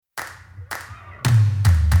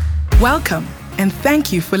Welcome, and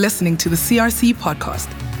thank you for listening to the CRC podcast,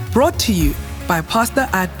 brought to you by Pastor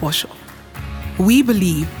Ad Bosho. We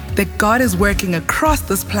believe that God is working across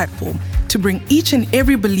this platform to bring each and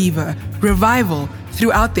every believer revival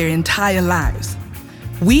throughout their entire lives.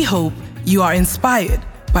 We hope you are inspired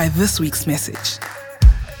by this week's message.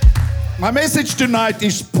 My message tonight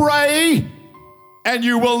is pray, and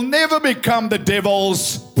you will never become the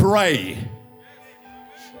devil's prey.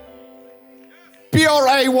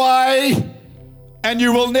 P-R-A-Y, and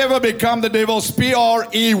you will never become the devil's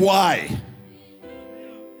P-R-E-Y.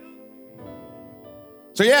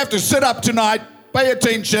 So you have to sit up tonight, pay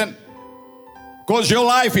attention, because your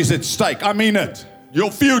life is at stake. I mean it.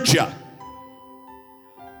 Your future.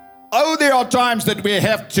 Oh, there are times that we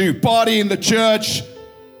have to party in the church,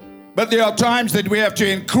 but there are times that we have to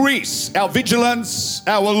increase our vigilance,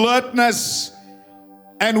 our alertness,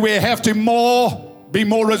 and we have to be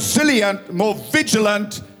more resilient, more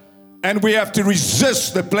vigilant, and we have to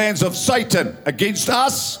resist the plans of Satan against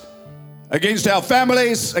us, against our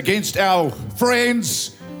families, against our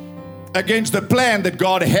friends, against the plan that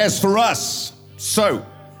God has for us. So,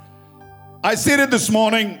 I said it this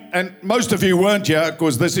morning, and most of you weren't here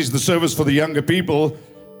because this is the service for the younger people,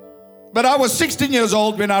 but I was 16 years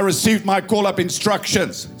old when I received my call-up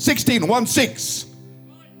instructions. 16, 1-6.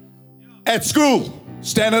 At school,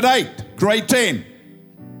 standard 8, grade 10.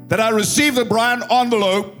 That I received a brown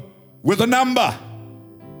envelope with a number.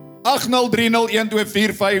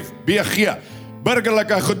 803012445BG. Burgerlike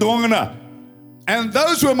gedwongene. And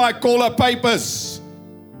those were my call-up papers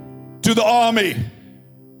to the army.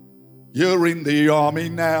 You're in the army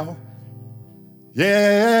now.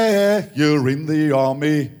 Yeah, you're in the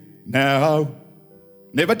army now.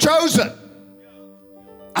 Never chose it.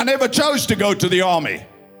 I never chose to go to the army.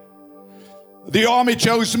 The army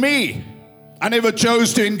chose me. I never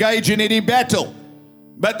chose to engage in any battle,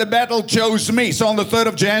 but the battle chose me. So on the 3rd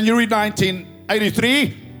of January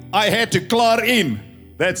 1983, I had to klaar in.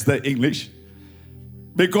 That's the English.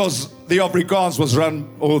 Because the Afrikaans was run,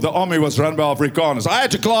 or the army was run by Afrikaners. I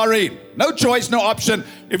had to klaar in. No choice, no option.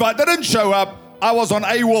 If I didn't show up, I was on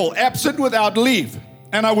AWOL, absent without leave.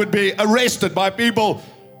 And I would be arrested by people,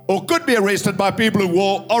 or could be arrested by people who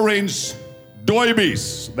wore orange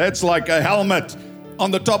doibies. That's like a helmet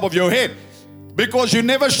on the top of your head. Because you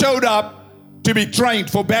never showed up to be trained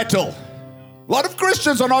for battle. A lot of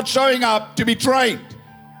Christians are not showing up to be trained.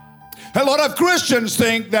 A lot of Christians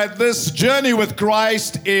think that this journey with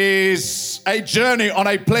Christ is a journey on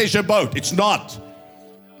a pleasure boat. It's not.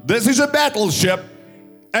 This is a battleship,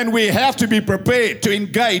 and we have to be prepared to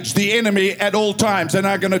engage the enemy at all times. And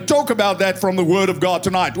I'm going to talk about that from the Word of God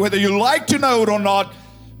tonight. Whether you like to know it or not,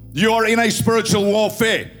 you are in a spiritual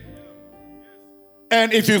warfare.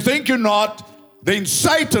 And if you think you're not, then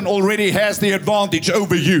Satan already has the advantage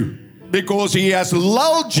over you, because he has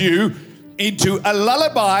lulled you into a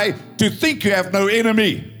lullaby to think you have no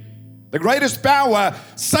enemy. The greatest power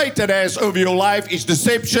Satan has over your life is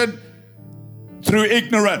deception through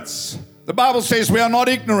ignorance. The Bible says we are not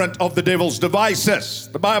ignorant of the devil's devices.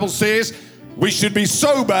 The Bible says we should be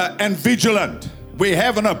sober and vigilant. We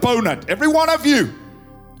have an opponent, every one of you.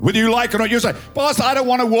 Whether you like it or not, you say, Pastor, I don't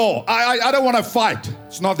want a war. I don't want to fight.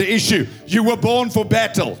 It's not the issue. You were born for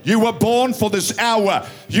battle. You were born for this hour.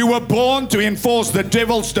 You were born to enforce the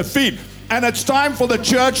devil's defeat. And it's time for the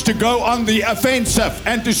church to go on the offensive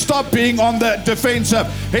and to stop being on the defensive.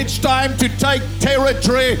 It's time to take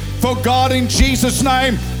territory for God in Jesus'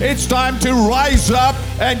 name. It's time to rise up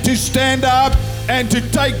and to stand up and to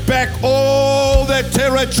take back all the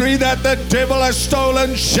territory that the devil has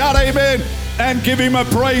stolen. Shout amen. And give him a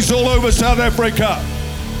praise all over South Africa.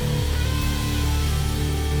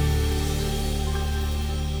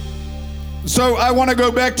 So I want to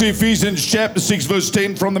go back to Ephesians chapter 6 verse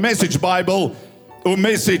 10 from the Message Bible, or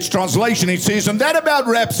Message translation. It says, and that about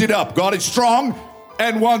wraps it up. God is strong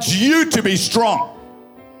and wants you to be strong.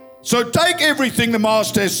 So take everything the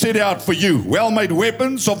Master has set out for you, well-made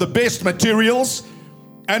weapons of the best materials,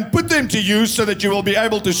 and put them to use so that you will be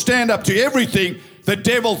able to stand up to everything the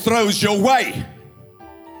devil throws your way.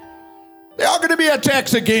 There are going to be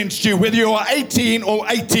attacks against you, whether you are 18 or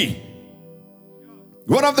 80.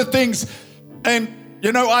 One of the things, and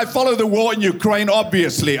you know, I follow the war in Ukraine,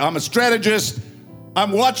 obviously. I'm a strategist.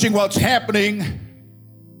 I'm watching what's happening.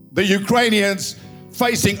 The Ukrainians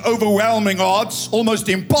facing overwhelming odds, almost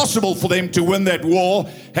impossible for them to win that war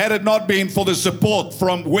had it not been for the support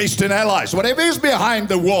from Western allies. Whatever is behind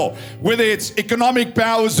the war, whether it's economic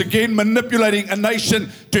powers, again, manipulating a nation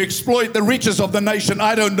to exploit the riches of the nation,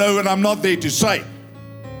 I don't know, and I'm not there to say.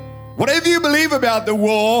 Whatever you believe about the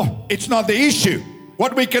war, it's not the issue.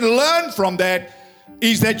 What we can learn from that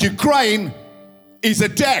is that Ukraine is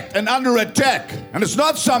attacked and under attack. And it's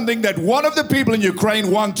not something that one of the people in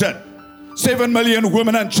Ukraine wanted. 7 million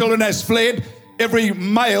women and children has fled. Every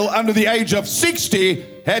male under the age of 60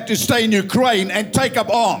 had to stay in Ukraine and take up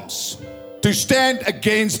arms to stand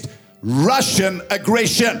against Russian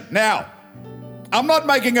aggression. Now, I'm not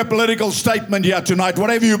making a political statement here tonight,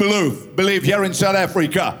 whatever you believe here in South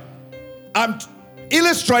Africa. I'm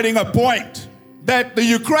illustrating a point that the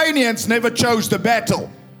Ukrainians never chose the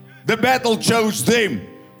battle. The battle chose them.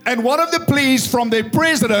 And one of the pleas from their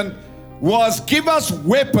president was, give us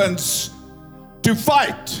weapons to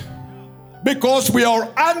fight because we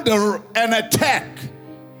are under an attack.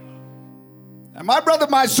 And my brother,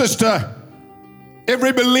 my sister,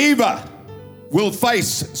 every believer will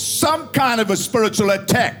face some kind of a spiritual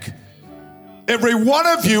attack. Every one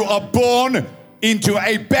of you are born into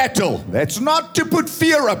a battle. That's not to put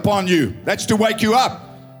fear upon you. That's to wake you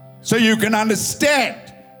up so you can understand.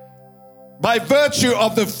 By virtue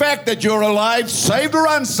of the fact that you're alive, saved or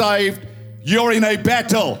unsaved, you're in a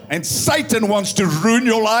battle. And Satan wants to ruin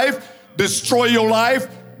your life, destroy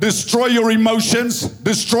your emotions,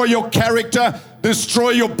 destroy your character,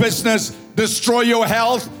 destroy your business, destroy your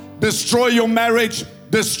health, destroy your marriage,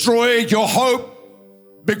 destroy your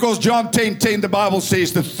hope. Because John 10:10, the Bible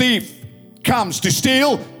says, the thief comes to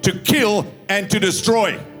steal, to kill, and to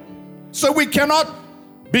destroy. So we cannot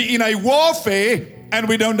be in a warfare and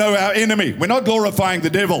we don't know our enemy. We're not glorifying the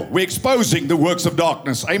devil. We're exposing the works of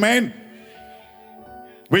darkness. Amen?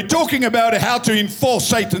 We're talking about how to enforce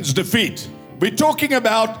Satan's defeat. We're talking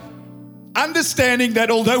about understanding that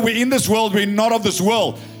although we're in this world, we're not of this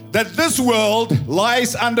world. That this world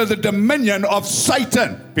lies under the dominion of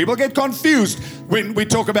Satan. People get confused when we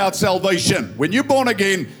talk about salvation. When you're born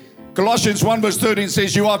again, Colossians 1 verse 13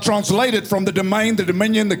 says you are translated from the domain, the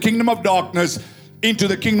dominion, the kingdom of darkness into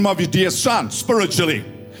the kingdom of your dear son, spiritually.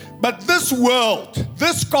 But this world,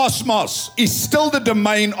 this cosmos is still the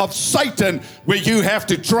domain of Satan, where you have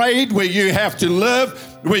to trade, where you have to live,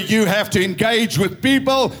 where you have to engage with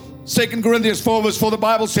people. 2 Corinthians 4 verse 4, the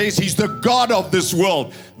Bible says he's the God of this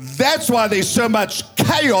world. That's why there's so much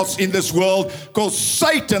chaos in this world, because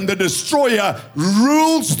Satan, the destroyer,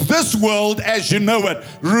 rules this world as you know it.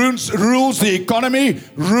 Rules the economy,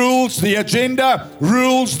 rules the agenda,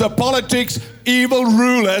 rules the politics. Evil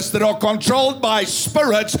rulers that are controlled by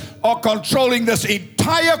spirits are controlling this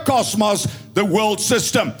entire cosmos, the world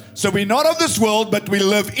system. So we're not of this world, but we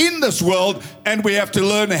live in this world, and we have to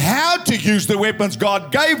learn how to use the weapons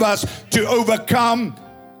God gave us to overcome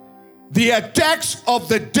the attacks of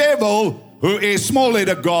the devil, who is small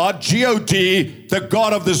letter God, G-O-D, the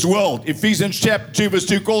God of this world. Ephesians chapter 2 verse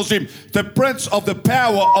 2 calls him the prince of the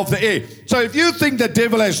power of the air. So if you think the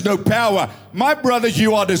devil has no power, my brother,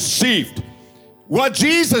 you are deceived. What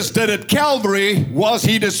Jesus did at Calvary was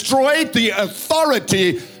he destroyed the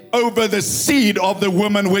authority over the seed of the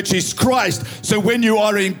woman, which is Christ. So when you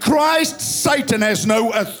are in Christ, Satan has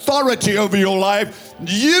no authority over your life.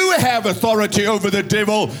 You have authority over the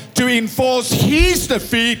devil to enforce his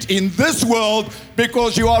defeat in this world,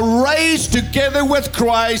 because you are raised together with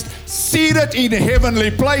Christ, seated in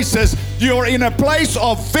heavenly places. You're in a place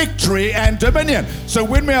of victory and dominion. So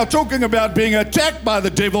when we are talking about being attacked by the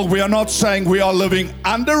devil, we are not saying we are living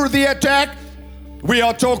under the attack. We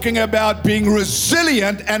are talking about being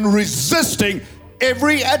resilient and resisting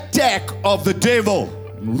every attack of the devil.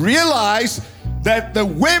 Realize that the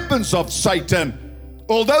weapons of Satan,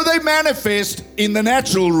 although they manifest in the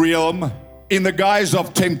natural realm, in the guise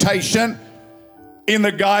of temptation, in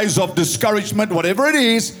the guise of discouragement, whatever it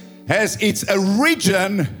is, has its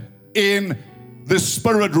origin in the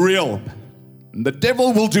spirit realm. And the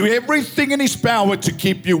devil will do everything in his power to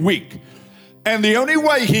keep you weak. And the only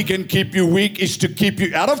way he can keep you weak is to keep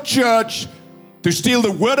you out of church, to steal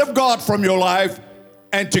the word of God from your life,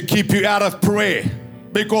 and to keep you out of prayer.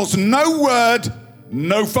 Because no word,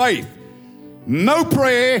 no faith. No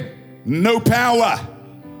prayer, no power.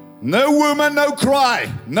 No woman, no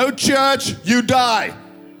cry. No church, you die.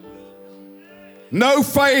 No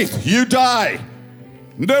faith, you die.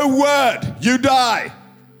 No word, you die.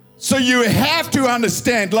 So you have to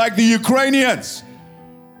understand, like the Ukrainians,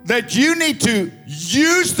 that you need to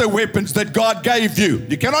use the weapons that God gave you.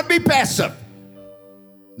 You cannot be passive.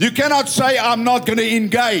 You cannot say, I'm not going to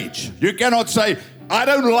engage. You cannot say, I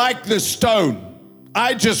don't like the stone.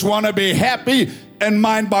 I just want to be happy and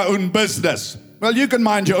mind my own business. Well, you can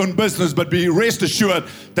mind your own business, but be rest assured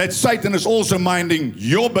that Satan is also minding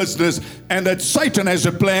your business, and that Satan has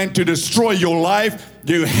a plan to destroy your life.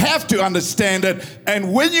 You have to understand it.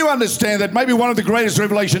 And when you understand that, maybe one of the greatest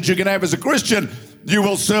revelations you can have as a Christian, you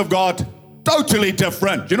will serve God Totally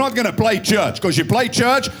different. You're not going to play church, because you play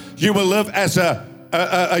church, you will live as a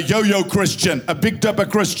yo-yo Christian, a big dipper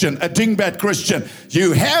Christian, a dingbat Christian.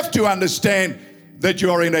 You have to understand that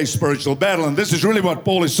you are in a spiritual battle. And this is really what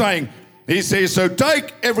Paul is saying. He says, so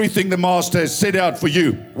take everything the master has set out for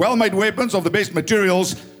you, well-made weapons of the best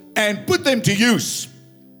materials, and put them to use.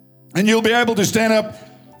 And you'll be able to stand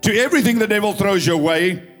up to everything the devil throws your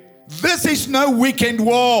way. This is no weekend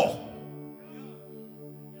war.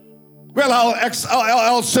 Well,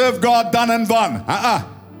 I'll serve God done and done.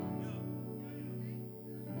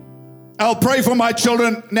 I'll pray for my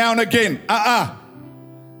children now and again. I'll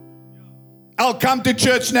come to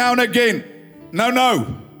church now and again.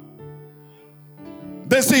 No.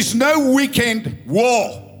 This is no weekend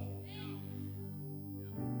war.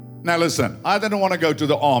 Now listen, I didn't want to go to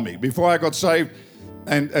the army. Before I got saved,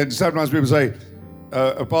 and sometimes people say,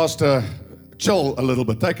 Pastor, chill a little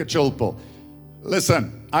bit, take a chill pill.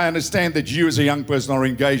 Listen, I understand that you as a young person are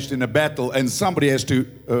engaged in a battle, and somebody has to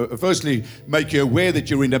firstly make you aware that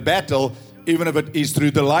you're in a battle, even if it is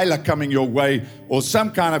through Delilah coming your way or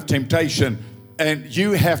some kind of temptation. And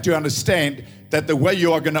you have to understand that the way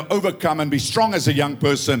you are going to overcome and be strong as a young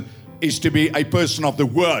person is to be a person of the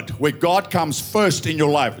Word, where God comes first in your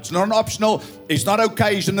life. It's not an optional, it's not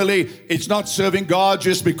occasionally, it's not serving God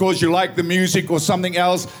just because you like the music or something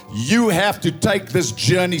else. You have to take this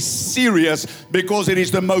journey serious, because it is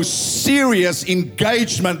the most serious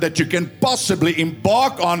engagement that you can possibly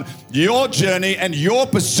embark on, your journey and your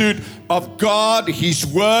pursuit of God, His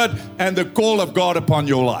Word, and the call of God upon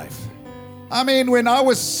your life. I mean, when I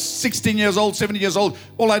was 16 years old, 17 years old,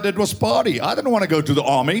 all I did was party. I didn't want to go to the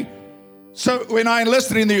army. So when I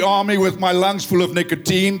enlisted in the army with my lungs full of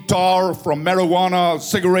nicotine, tar from marijuana,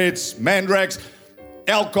 cigarettes, mandrax,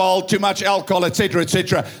 alcohol, too much alcohol, etc.,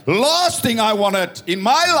 etc., last thing I wanted in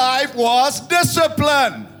my life was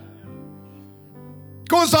discipline.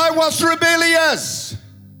 Because I was rebellious.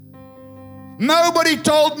 Nobody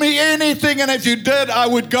told me anything, and if you did, I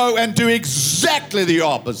would go and do exactly the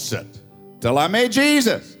opposite. Till I met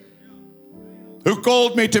Jesus, who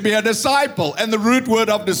called me to be a disciple. And the root word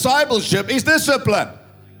of discipleship is discipline.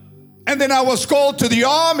 And then I was called to the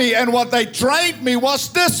army, and what they trained me was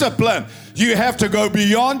discipline. You have to go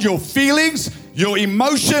beyond your feelings, your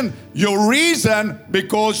emotion, your reason,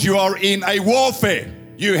 because you are in a warfare.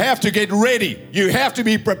 You have to get ready. You have to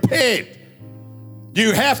be prepared.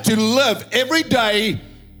 You have to live every day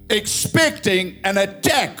expecting an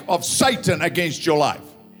attack of Satan against your life.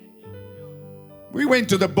 We went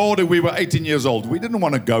to the border, we were 18 years old. We didn't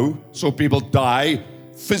want to go, so people die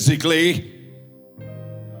physically.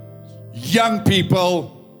 Young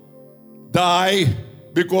people die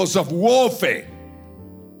because of warfare.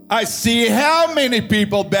 I see how many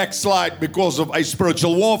people backslide because of a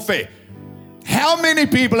spiritual warfare. How many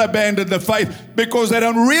people abandon the faith because they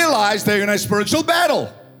don't realize they're in a spiritual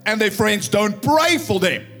battle and their friends don't pray for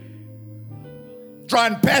them. Try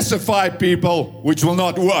and pacify people, which will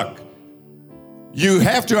not work. You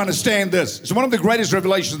have to understand this. It's one of the greatest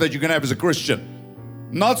revelations that you can have as a Christian.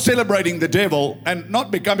 Not celebrating the devil and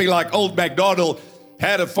not becoming like old MacDonald,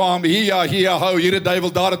 had a farm, hier, ho, hier 'n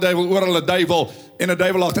duiwel, daar 'n duiwel, oral 'n duiwel, en 'n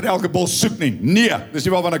duiwel agter elke bos soek nie. Nee, dis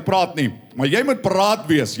nie waarvan ek praat nie. Maar jy moet paraat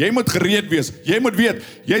wees, jy moet gereed wees, jy moet weet,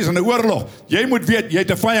 jy's in 'n oorlog. Jy moet weet, jy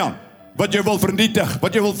het 'n vyand wat jy wil vernietig,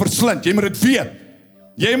 wat jy wil verslind. Jy moet dit weet.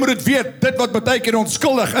 Jy moet dit weet, dit wat baie keer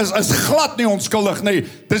onskuldig is glad nie onskuldig nie.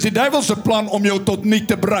 Dis die duiwel se plan om jou tot niet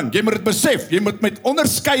te bring. Jy moet dit besef, jy moet met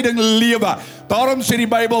onderskeiding lewe. Daarom sê die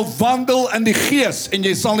Bybel, wandel in die gees en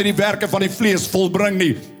jy sal nie die werke van die vlees volbring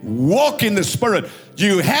nie. Walk in the Spirit.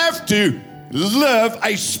 You have to live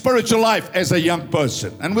a spiritual life as a young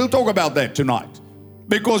person. And we'll talk about that tonight.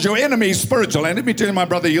 Because your enemy is spiritual. And let me tell you, my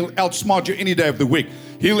brother, he'll outsmart you any day of the week.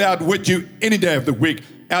 He'll outwit you any day of the week.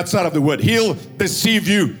 Outside of the word, he'll deceive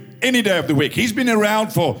you any day of the week. He's been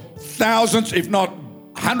around for thousands, if not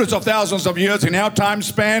hundreds of thousands of years in our time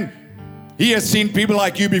span. He has seen people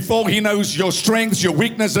like you before. He knows your strengths, your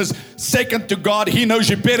weaknesses. Second to God, he knows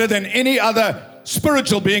you better than any other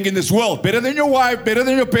spiritual being in this world. Better than your wife, better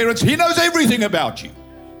than your parents. He knows everything about you.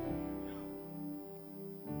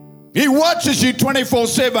 He watches you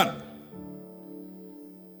 24/7.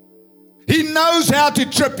 He knows how to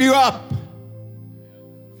trip you up.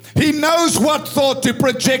 He knows what thought to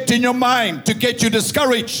project in your mind to get you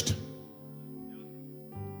discouraged.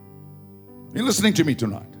 You're listening to me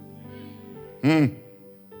tonight.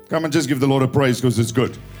 Come and just give the Lord a praise because it's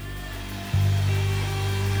good.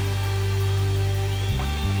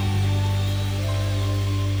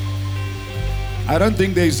 I don't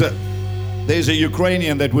think there's a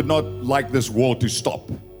Ukrainian that would not like this war to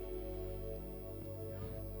stop.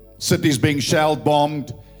 cities being shell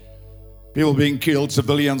bombed, people being killed,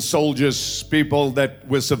 civilian soldiers, people that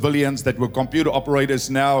were civilians that were computer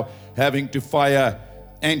operators now having to fire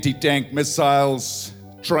anti-tank missiles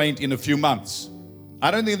trained in a few months.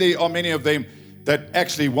 I don't think there are many of them that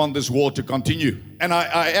actually want this war to continue. And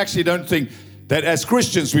I actually don't think that as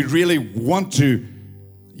Christians we really want to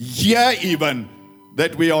hear even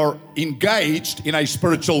that we are engaged in a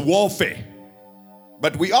spiritual warfare.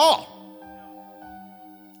 But we are.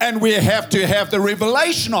 And we have to have the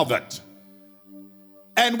revelation of it.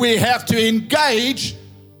 And we have to engage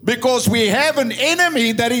because we have an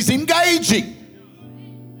enemy that is engaging,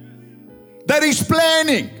 that is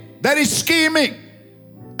planning, that is scheming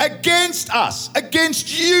against us,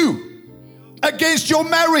 against you, against your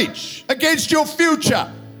marriage, against your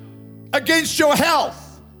future, against your health.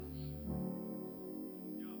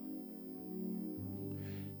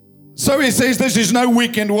 So he says this is no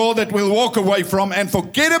weekend war that we'll walk away from and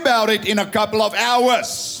forget about it in a couple of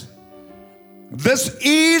hours. This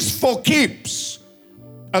is for keeps.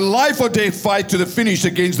 A life or death fight to the finish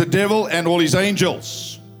against the devil and all his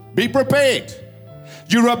angels. Be prepared.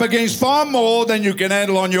 You're up against far more than you can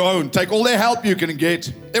handle on your own. Take all the help you can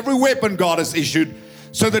get. Every weapon God has issued,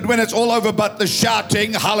 so that when it's all over but the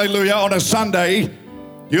shouting, hallelujah, on a Sunday,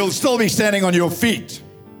 you'll still be standing on your feet.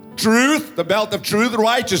 Truth, the belt of truth,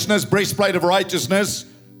 righteousness, breastplate of righteousness,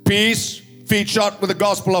 peace, feet shod with the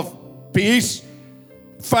gospel of peace,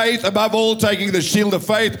 faith, above all, taking the shield of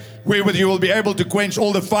faith, wherewith you will be able to quench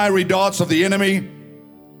all the fiery darts of the enemy,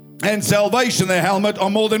 and salvation, the helmet, are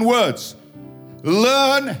more than words.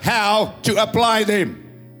 Learn how to apply them.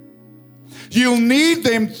 You'll need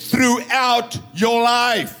them throughout your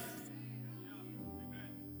life.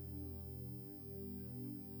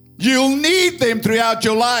 You'll need them throughout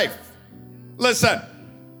your life. Listen,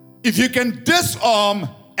 if you can disarm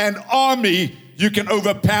an army, you can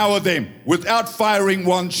overpower them without firing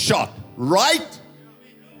one shot, right?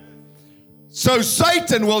 So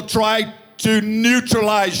Satan will try to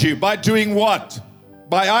neutralize you by doing what?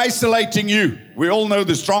 By isolating you. We all know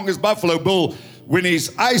the strongest buffalo bull, when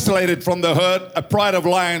he's isolated from the herd, a pride of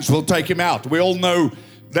lions will take him out. We all know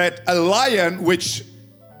that a lion, which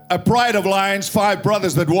a pride of lions, 5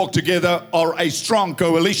 brothers that walk together, are a strong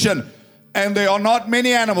coalition. And there are not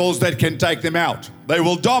many animals that can take them out. They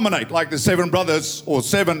will dominate, like the 7 brothers, or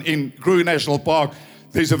 7 in Kruger National Park.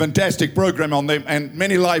 There's a fantastic program on them, and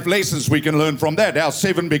many life lessons we can learn from that. How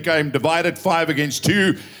 7 became divided, 5 against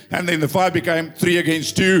 2, and then the 5 became 3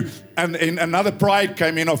 against 2, and then another pride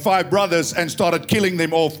came in of 5 brothers and started killing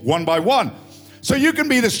them off one by one. So you can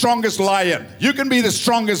be the strongest lion. You can be the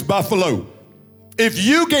strongest buffalo. If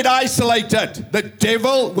you get isolated, the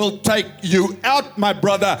devil will take you out, my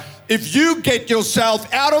brother. If you get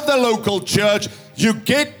yourself out of the local church, you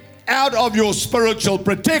get out of your spiritual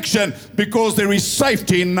protection, because there is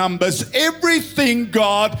safety in numbers. Everything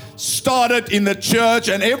God started in the church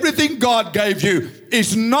and everything God gave you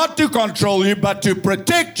is not to control you, but to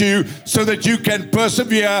protect you, so that you can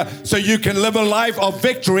persevere, so you can live a life of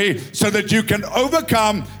victory, so that you can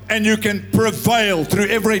overcome and you can prevail through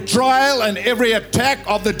every trial and every attack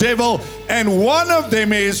of the devil. And one of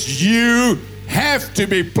them is you have to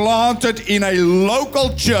be planted in a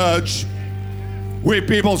local church where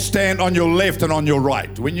people stand on your left and on your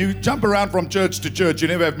right. When you jump around from church to church, you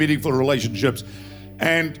never have meaningful relationships.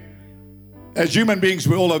 And as human beings,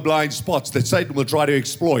 we all have blind spots that Satan will try to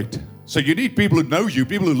exploit. So you need people who know you,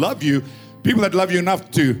 people who love you, people that love you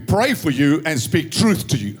enough to pray for you and speak truth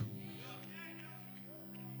to you.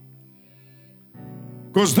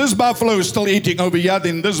 Because this buffalo is still eating over here,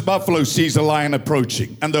 then this buffalo sees a lion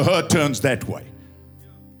approaching, and the herd turns that way.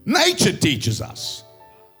 Nature teaches us.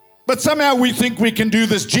 But somehow we think we can do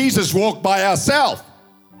this Jesus walk by ourselves.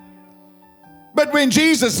 But when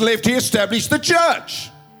Jesus left, he established the church.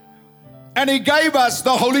 And he gave us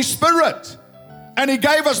the Holy Spirit. And he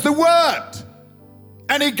gave us the Word.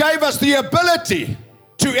 And he gave us the ability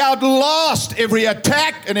to outlast every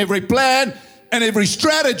attack and every plan and every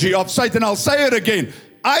strategy of Satan. I'll say it again.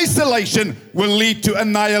 Isolation will lead to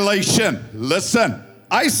annihilation. Listen,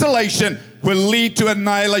 isolation will lead to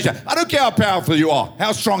annihilation. I don't care how powerful you are,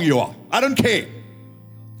 how strong you are. I don't care.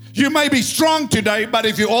 You may be strong today, but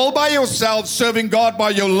if you're all by yourself, serving God by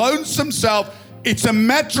your lonesome self, it's a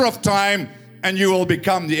matter of time and you will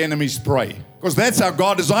become the enemy's prey. Because that's how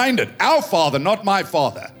God designed it. Our Father, not my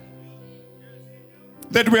Father.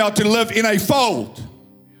 That we are to live in a fold.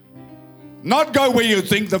 Not go where you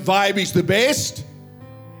think the vibe is the best,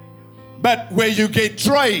 but where you get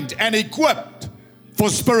trained and equipped for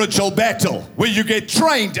spiritual battle, where you get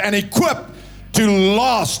trained and equipped to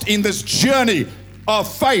last in this journey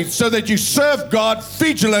of faith so that you serve God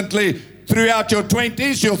vigilantly throughout your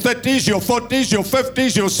 20s, your 30s, your 40s, your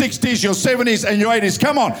 50s, your 60s, your 70s, and your 80s.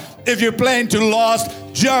 Come on. If you plan to last,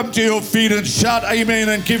 jump to your feet and shout amen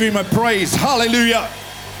and give him a praise. Hallelujah.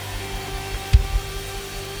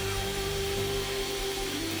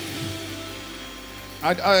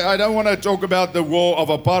 I don't want to talk about the war of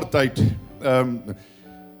apartheid,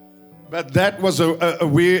 but that was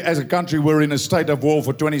we as a country were in a state of war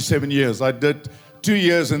for 27 years. I did 2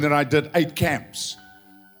 years and then I did 8 camps.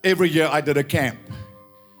 Every year I did a camp.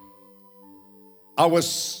 I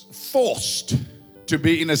was forced to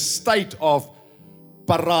be in a state of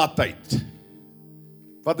paraatheid.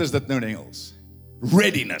 Wat is dit nou in Engels?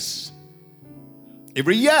 Readiness.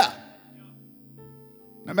 Every year.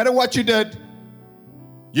 No matter what you did,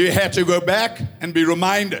 you had to go back and be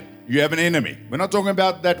reminded you have an enemy. We're not talking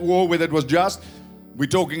about that war whether it was just. We're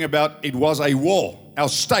talking about it was a war. Our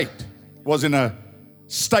state was in a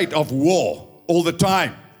state of war all the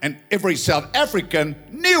time. And every South African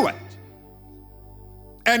knew it.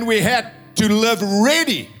 And we had to live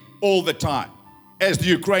ready all the time, as the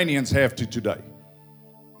Ukrainians have to today.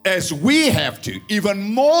 As we have to, even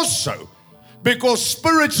more so, because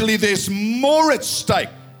spiritually there's more at stake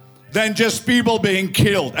than just people being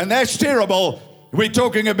killed. And that's terrible. We're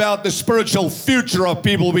talking about the spiritual future of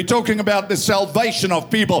people. We're talking about the salvation of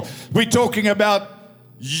people. We're talking about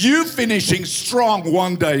you finishing strong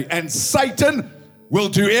one day. And Satan will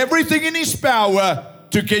do everything in his power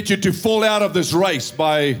to get you to fall out of this race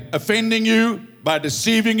by offending you, by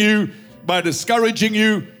deceiving you, by discouraging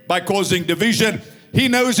you, by causing division. He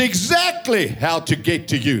knows exactly how to get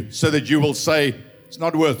to you so that you will say, it's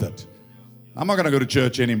not worth it. I'm not going to go to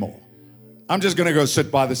church anymore. I'm just going to go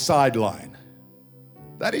sit by the sideline.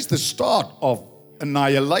 That is the start of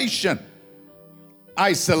annihilation,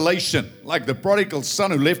 isolation. Like the prodigal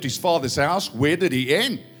son who left his father's house, where did he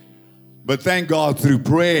end? But thank God through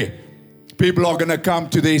prayer, people are going to come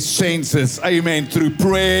to their senses. Amen. Through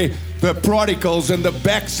prayer, the prodigals and the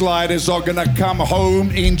backsliders are going to come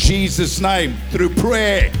home in Jesus' name. Through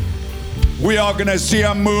prayer, we are going to see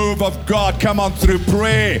a move of God come on through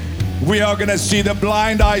prayer. We are going to see the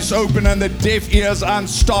blind eyes open and the deaf ears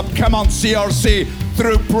unstopped. Come on, CRC,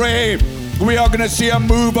 through prayer. We are going to see a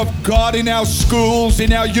move of God in our schools,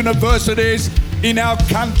 in our universities, in our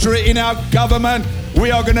country, in our government. We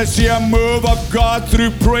are going to see a move of God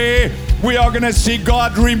through prayer. We are going to see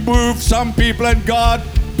God remove some people and God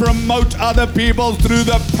promote other people through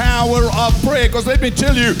the power of prayer. Because let me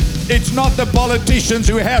tell you, it's not the politicians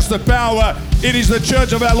who has the power. It is the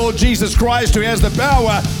church of our Lord Jesus Christ who has the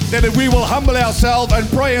power. That if we will humble ourselves and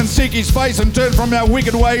pray and seek his face and turn from our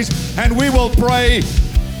wicked ways, and we will pray,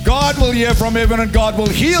 God will hear from heaven and God will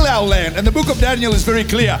heal our land. And the book of Daniel is very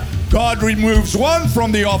clear. God removes one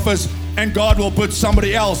from the office and God will put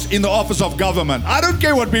somebody else in the office of government. I don't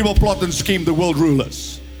care what people plot and scheme, the world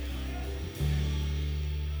rulers.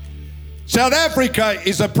 South Africa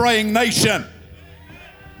is a praying nation.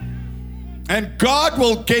 And God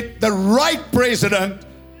will get the right president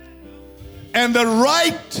and the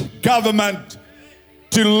right government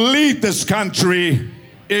to lead this country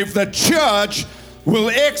if the church will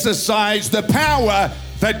exercise the power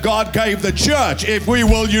that God gave the church. If we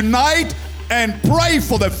will unite and pray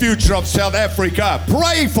for the future of South Africa,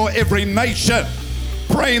 pray for every nation,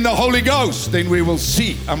 pray in the Holy Ghost, then we will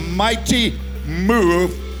see a mighty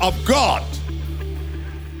move of God.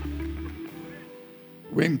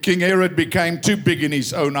 When King Herod became too big in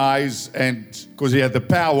his own eyes, and because he had the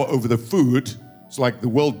power over the food, it's like the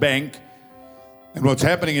World Bank, and what's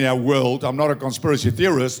happening in our world, I'm not a conspiracy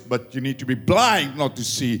theorist, but you need to be blind not to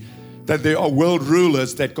see that there are world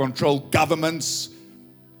rulers that control governments,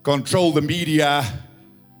 control the media.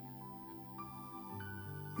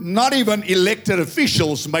 Not even elected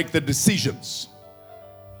officials make the decisions.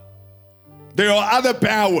 There are other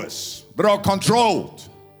powers that are controlled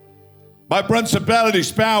by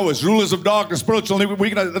principalities, powers, rulers of darkness, spiritual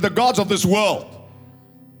weakness, the gods of this world,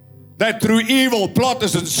 that through evil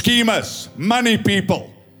plotters and schemers, money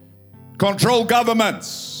people, control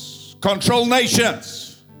governments, control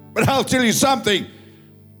nations. But I'll tell you something,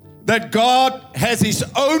 that God has his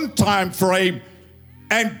own time frame,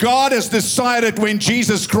 and God has decided when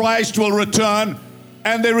Jesus Christ will return,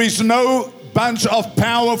 and there is no bunch of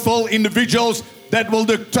powerful individuals that will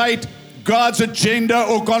dictate God's agenda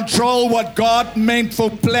or control what God meant for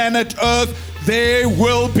planet Earth. There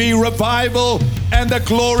will be revival, and the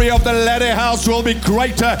glory of the latter house will be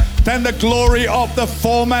greater than the glory of the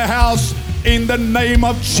former house. In the name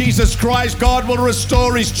of Jesus Christ, God will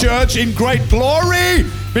restore His church in great glory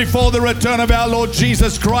before the return of our Lord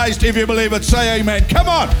Jesus Christ. If you believe it, say amen. Come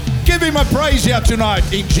on, give Him a praise here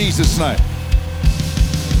tonight in Jesus' name.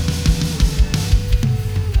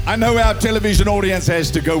 I know our television audience has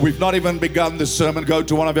to go. We've not even begun the sermon. Go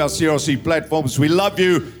to one of our CRC platforms. We love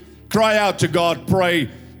you. Cry out to God. Pray.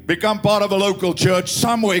 Become part of a local church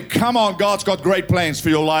somewhere. Come on, God's got great plans for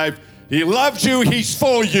your life. He loves you. He's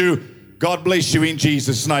for you. God bless you in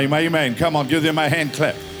Jesus' name. Amen. Come on, give them a hand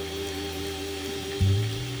clap.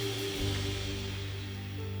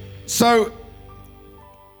 So,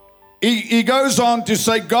 he goes on to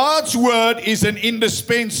say, God's word is an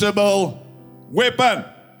indispensable weapon.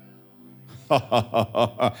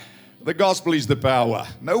 The gospel is the power.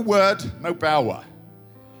 No word, no power.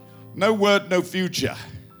 No word, no future.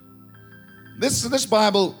 This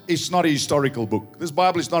Bible is not a historical book. This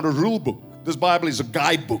Bible is not a rule book. This Bible is a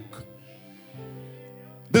guidebook.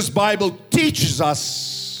 This Bible teaches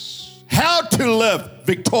us how to live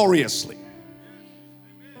victoriously.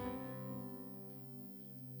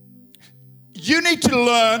 You need to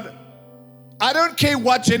learn, I don't care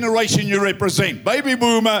what generation you represent, baby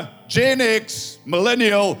boomer, Gen X,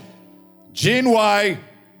 millennial, Gen Y,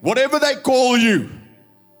 whatever they call you.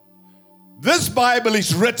 This Bible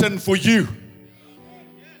is written for you.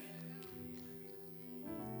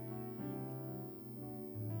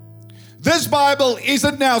 This Bible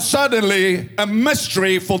isn't now suddenly a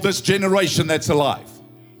mystery for this generation that's alive.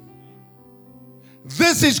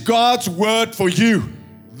 This is God's word for you.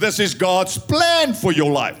 This is God's plan for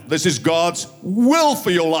your life. This is God's will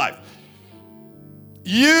for your life.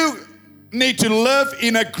 You need to live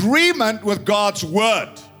in agreement with God's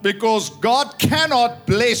word, because God cannot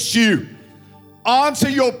bless you, answer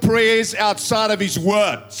your prayers outside of His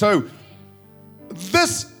word. So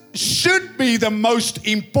this should be the most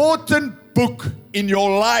important book in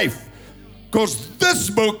your life, because this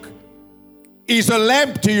book is a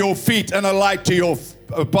lamp to your feet and a light to your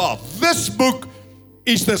path. This book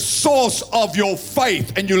is the source of your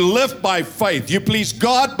faith, and you live by faith. You please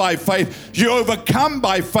God by faith. You overcome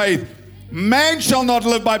by faith. Man shall not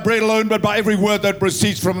live by bread alone, but by every word that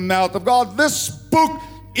proceeds from the mouth of God. This book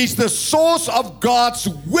is the source of God's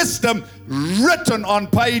wisdom written on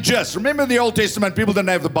pages. Remember, in the Old Testament, people didn't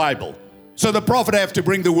have the Bible, so the prophet had to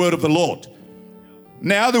bring the word of the Lord.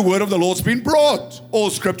 Now the word of the Lord's been brought. All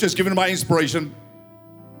scripture is given by inspiration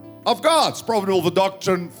of God. It's profitable for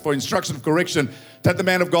doctrine, for instruction, for correction, that the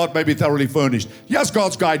man of God may be thoroughly furnished. Here's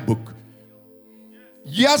God's guidebook.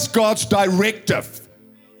 Here's God's directive.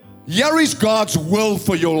 Here is God's will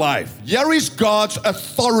for your life. Here is God's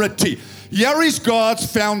authority. Here is God's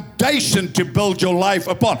foundation to build your life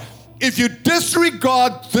upon. If you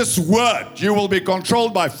disregard this word, you will be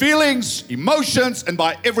controlled by feelings, emotions, and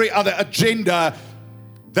by every other agenda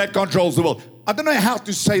that controls the world. I don't know how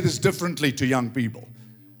to say this differently to young people,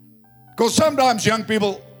 because sometimes young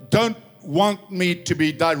people don't want me to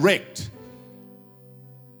be direct.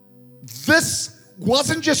 This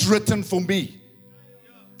wasn't just written for me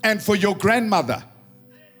and for your grandmother.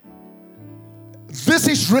 This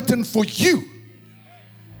is written for you.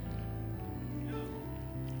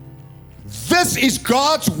 This is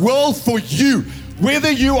God's will for you,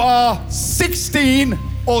 whether you are 16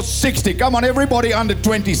 or 60. Come on, everybody under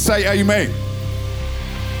 20, say amen.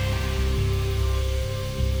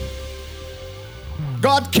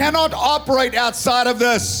 God cannot operate outside of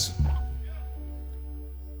this.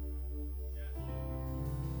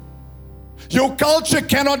 Your culture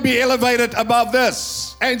cannot be elevated above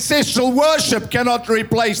this. Ancestral worship cannot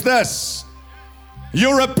replace this.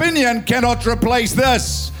 Your opinion cannot replace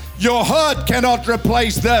this. Your hurt cannot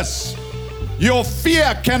replace this. Your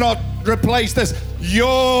fear cannot replace this.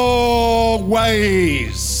 Your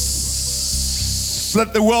ways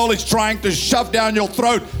that the world is trying to shove down your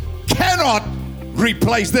throat cannot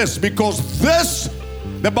replace this, because this,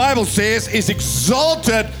 the Bible says, is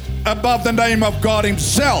exalted above the name of God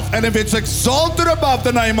Himself. And if it's exalted above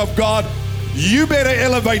the name of God, you better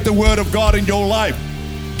elevate the word of God in your life.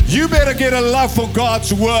 You better get a love for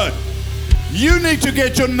God's word. You need to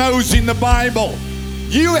get your nose in the Bible.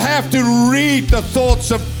 You have to read the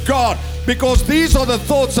thoughts of God, because these are the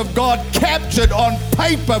thoughts of God captured on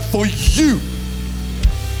paper for you.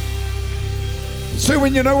 So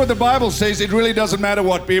when you know what the Bible says, it really doesn't matter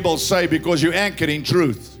what people say, because you're anchored in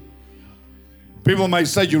truth. People may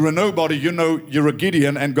say you're a nobody, you know you're a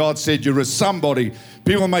Gideon, and God said you're a somebody.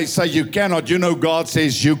 People may say you cannot, you know God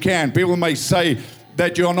says you can. People may say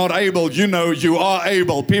that you're not able, you know you are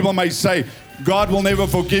able. People may say God will never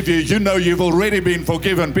forgive you. You know you've already been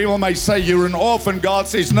forgiven. People may say you're an orphan. God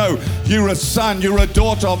says, no, you're a son, you're a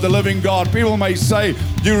daughter of the living God. People may say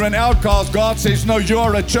you're an outcast. God says, no, you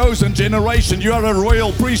are a chosen generation. You are a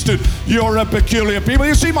royal priesthood. You are a peculiar people.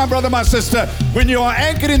 You see, my brother, my sister, when you are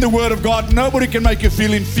anchored in the Word of God, nobody can make you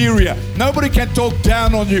feel inferior. Nobody can talk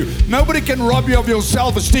down on you. Nobody can rob you of your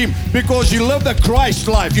self-esteem because you live the Christ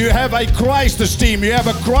life. You have a Christ esteem. You have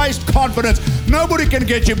a Christ confidence. Nobody can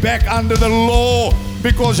get you back under the law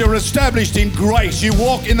because you're established in grace. You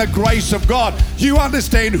walk in the grace of God. You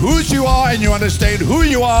understand whose you are and you understand who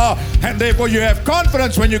you are, and therefore you have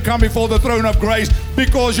confidence when you come before the throne of grace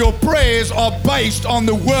because your prayers are based on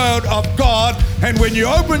the Word of God. And when you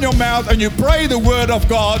open your mouth and you pray the Word of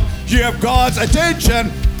God, you have God's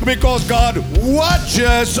attention because God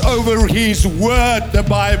watches over His Word, the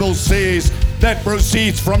Bible says, that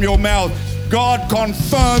proceeds from your mouth. God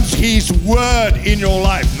confirms His Word in your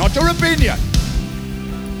life, not your opinion,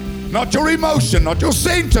 not your emotion, not your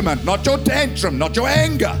sentiment, not your tantrum, not your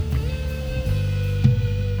anger.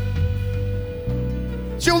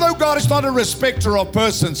 See, although God is not a respecter of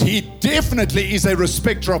persons, He definitely is a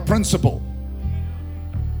respecter of principle.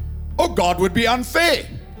 Or God would be unfair.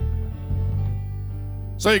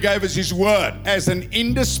 So He gave us His Word as an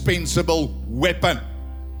indispensable weapon.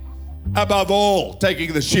 Above all,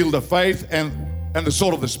 taking the shield of faith and the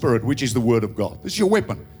sword of the Spirit, which is the Word of God. This is your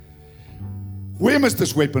weapon. Where must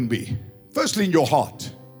this weapon be? Firstly, in your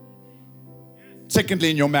heart. Secondly,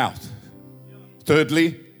 in your mouth.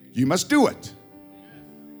 Thirdly, you must do it.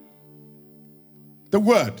 The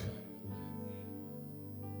Word.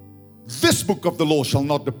 This book of the law shall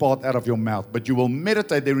not depart out of your mouth, but you will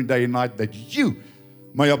meditate therein day and night, that you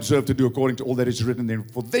may observe to do according to all that is written there.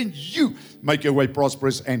 For then you make your way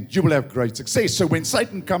prosperous and you will have great success. So when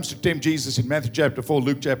Satan comes to tempt Jesus in Matthew chapter 4,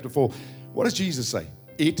 Luke chapter 4, what does Jesus say?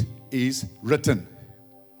 It is written.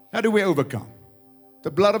 How do we overcome?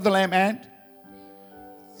 The blood of the Lamb and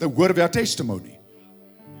the word of our testimony.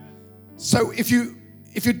 So if you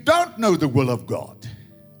don't know the will of God,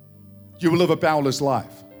 you will live a powerless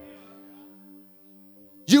life.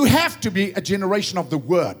 You have to be a generation of the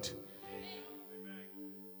Word.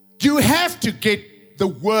 You have to get the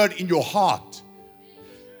Word in your heart.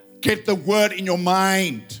 Get the Word in your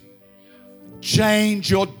mind.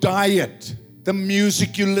 Change your diet, the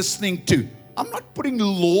music you're listening to. I'm not putting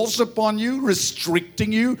laws upon you,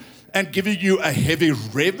 restricting you, and giving you a heavy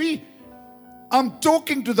revy. I'm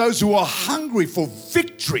talking to those who are hungry for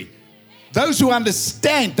victory. Those who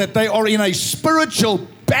understand that they are in a spiritual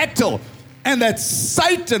battle and that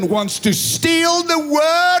Satan wants to steal the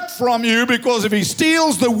word from you, because if he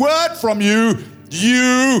steals the word from you,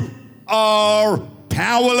 you are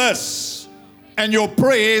powerless and your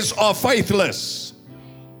prayers are faithless.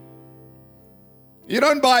 You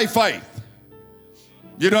don't buy faith.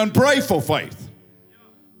 You don't pray for faith.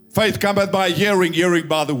 Faith cometh by hearing, hearing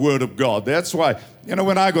by the word of God. That's why,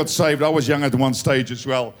 when I got saved, I was young at one stage as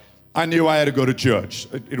well. I knew I had to go to church.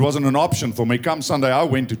 It wasn't an option for me. Come Sunday, I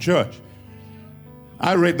went to church.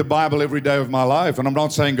 I read the Bible every day of my life, and I'm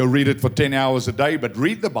not saying go read it for 10 hours a day, but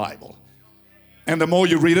read the Bible. And the more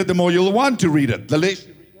you read it, the more you'll want to read it. The less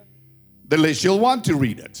you read it, the less you'll want to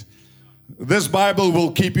read it. This Bible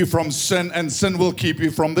will keep you from sin, and sin will keep you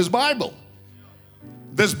from this Bible.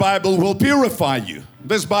 This Bible will purify you.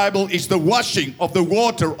 This Bible is the washing of the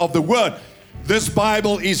water of the Word. This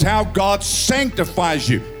Bible is how God sanctifies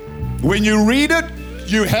you. When you read it,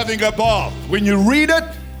 you're having a bath. When you read it,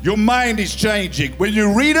 your mind is changing. When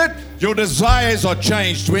you read it, your desires are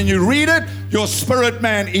changed. When you read it, your spirit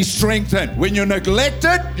man is strengthened. When you neglect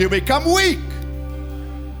it, you become weak.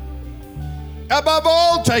 Above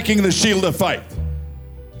all, taking the shield of faith.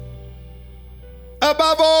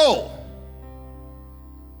 Above all.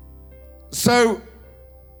 So,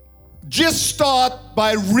 just start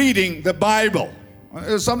by reading the Bible.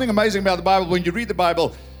 There's something amazing about the Bible. When you read the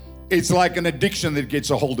Bible, it's like an addiction that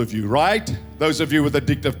gets a hold of you, right? Those of you with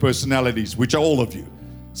addictive personalities, which are all of you.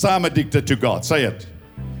 Say, I'm addicted to God. Say it.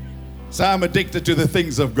 Say, I'm addicted to the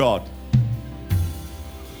things of God.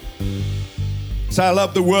 Say, I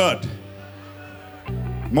love the Word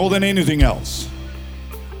more than anything else.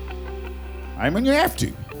 I mean, you have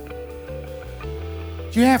to.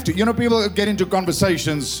 You have to. People get into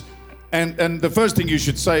conversations, and the first thing you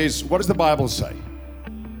should say is, what does the Bible say?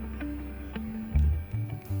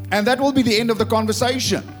 And that will be the end of the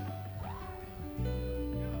conversation.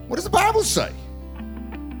 What does the Bible say?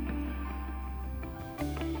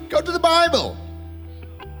 Go to the Bible.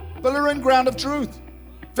 Pillar and ground of truth.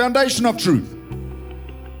 Foundation of truth.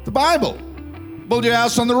 The Bible. Build your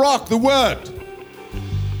house on the rock, the Word.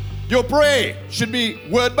 Your prayer should be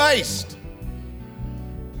word-based.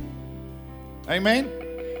 Amen?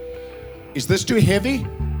 Is this too heavy?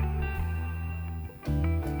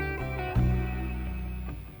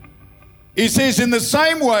 He says, in the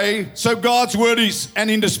same way, so God's word is an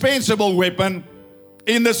indispensable weapon.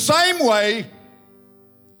 In the same way,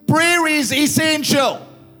 prayer is essential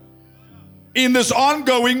in this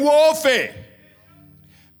ongoing warfare.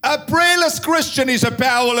 A prayerless Christian is a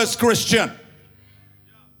powerless Christian.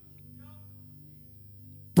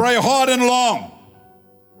 Pray hard and long.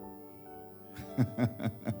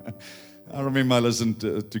 I remember I listened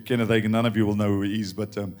to Kenneth Hagin. None of you will know who he is,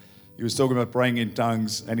 but he was talking about praying in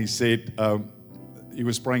tongues, and he said he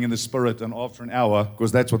was praying in the Spirit, and after an hour,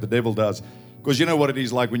 because that's what the devil does, because you know what it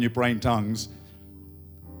is like when you pray in tongues,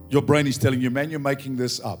 your brain is telling you, man, you're making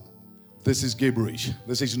this up. This is gibberish.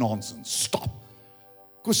 This is nonsense. Stop.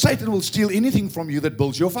 Because Satan will steal anything from you that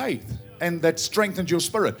builds your faith and that strengthens your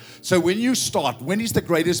spirit. So when you start, when is the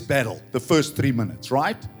greatest battle? The first 3 minutes,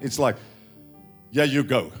 right? It's like, yeah, you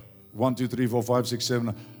go. 1, 2, 3, 4, 5, 6,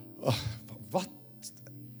 7. What?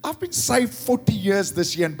 I've been saved 40 years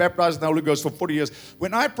this year and baptized in the Holy Ghost for 40 years.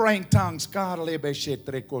 When I pray in tongues,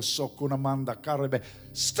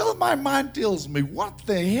 still my mind tells me, what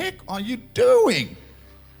the heck are you doing?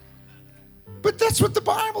 But that's what the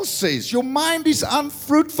Bible says. Your mind is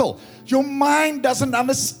unfruitful. Your mind doesn't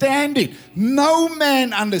understand it. No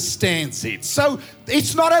man understands it. So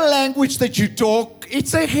it's not a language that you talk.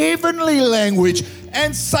 It's a heavenly language.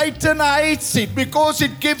 And Satan hates it because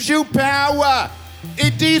it gives you power.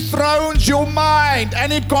 It dethrones your mind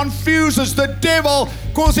and it confuses the devil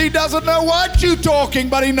because he doesn't know what you're talking,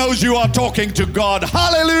 but he knows you are talking to God.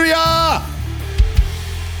 Hallelujah!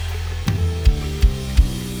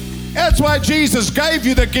 That's why Jesus gave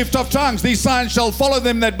you the gift of tongues. These signs shall follow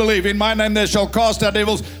them that believe. In my name they shall cast out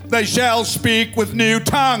devils. They shall speak with new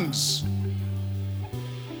tongues.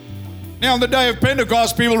 Now on the day of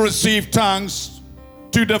Pentecost, people received tongues,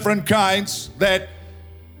 2 different kinds that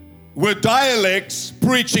were dialects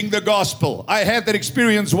preaching the gospel. I had that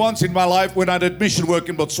experience once in my life when I did mission work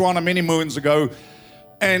in Botswana many moons ago.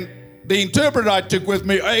 And the interpreter I took with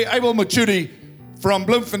me, Abel Machudi from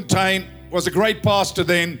Bloemfontein, was a great pastor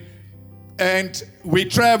then. And we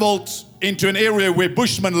traveled into an area where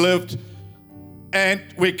Bushmen lived. And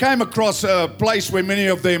we came across a place where many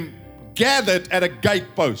of them gathered at a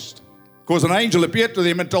gatepost. Because an angel appeared to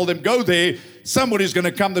them and told them, go there, somebody's going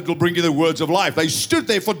to come that will bring you the words of life. They stood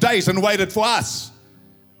there for days and waited for us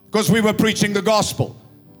because we were preaching the gospel.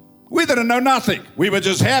 We didn't know nothing. We were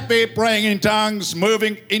just happy, praying in tongues,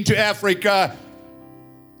 moving into Africa.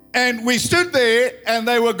 And we stood there and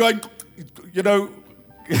they were going, you know,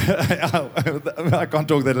 I can't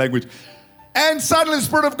talk that language. And suddenly the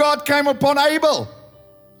Spirit of God came upon Abel.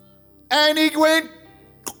 And he went,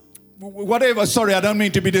 whatever, sorry, I don't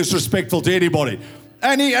mean to be disrespectful to anybody.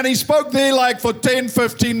 And he spoke there like for 10,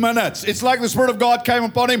 15 minutes. It's like the Spirit of God came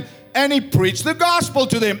upon him and he preached the gospel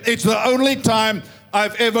to them. It's the only time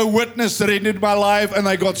I've ever witnessed it in my life, and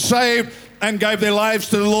they got saved and gave their lives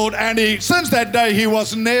to the Lord. And since that day, he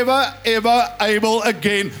was never, ever able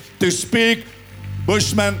again to speak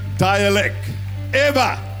Bushman dialect.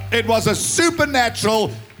 Ever. It was a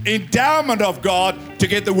supernatural endowment of God to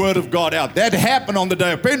get the word of God out. That happened on the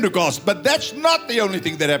day of Pentecost, but that's not the only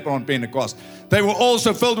thing that happened on Pentecost. They were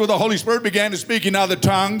also filled with the Holy Spirit, began to speak in other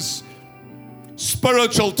tongues,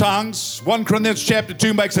 spiritual tongues. 1 Corinthians chapter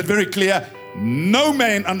 2 makes it very clear, no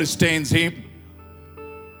man understands him.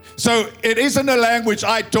 So it isn't a language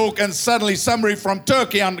I talk and suddenly somebody from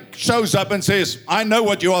Turkey shows up and says, I know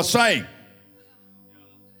what you are saying.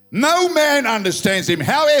 No man understands him.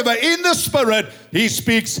 However, in the Spirit, he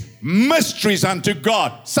speaks mysteries unto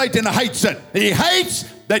God. Satan hates it. He hates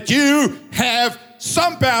that you have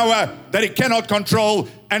some power that he cannot control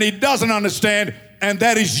and he doesn't understand, and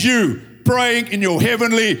that is you praying in your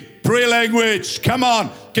heavenly prayer language. Come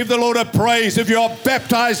on, give the Lord a praise if you are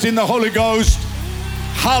baptized in the Holy Ghost.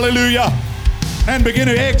 Hallelujah. And begin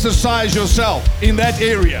to exercise yourself in that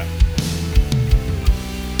area.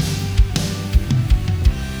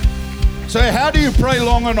 So how do you pray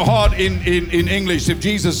long and hard in English if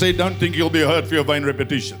Jesus said, don't think you'll be hurt for your vain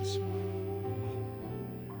repetitions?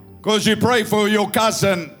 Because you pray for your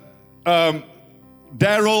cousin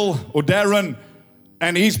Daryl or Darren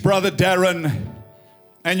and his brother Darren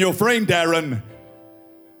and your friend Darren,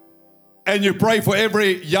 and you pray for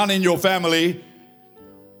every Jan in your family.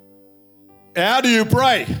 How do you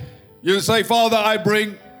pray? You say, Father, I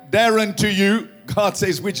bring Darren to you. God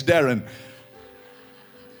says, which Darren?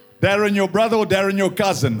 Darren your brother or Darren your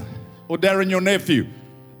cousin or Darren your nephew?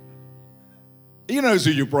 He knows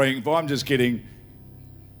who you're praying for. I'm just kidding.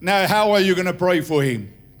 Now, how are you going to pray for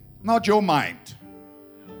him? Not your mind.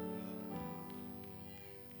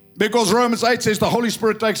 Because Romans 8 says the Holy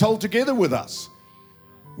Spirit takes hold together with us.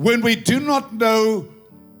 When we do not know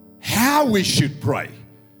how we should pray,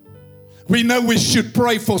 we know we should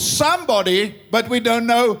pray for somebody, but we don't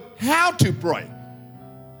know how to pray.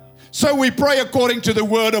 So we pray according to the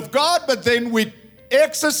Word of God, but then we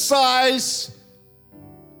exercise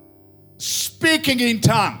speaking in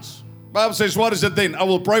tongues. The Bible says, what is it then? I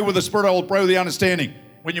will pray with the Spirit, I will pray with the understanding.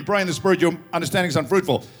 When you pray in the Spirit, your understanding is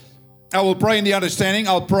unfruitful. I will pray in the understanding.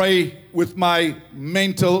 I'll pray with my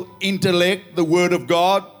mental intellect, the Word of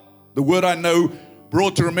God, the Word I know,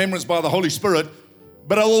 brought to remembrance by the Holy Spirit.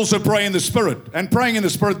 But I'll also pray in the Spirit. And praying in the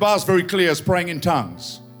Spirit, the Bible is very clear, is praying in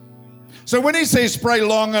tongues. So when he says pray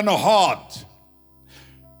long and hard,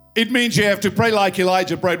 it means you have to pray like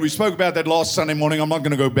Elijah prayed. We spoke about that last Sunday morning. I'm not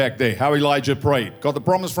going to go back there. How Elijah prayed. Got the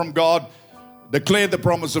promise from God, declared the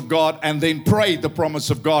promise of God, and then prayed the promise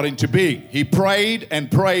of God into being. He prayed and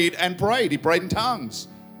prayed and prayed. He prayed in tongues.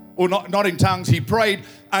 Or not in tongues. He prayed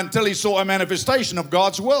until he saw a manifestation of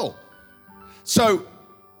God's will. So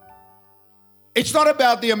it's not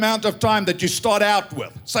about the amount of time that you start out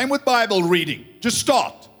with. Same with Bible reading. Just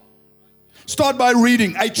start. Start by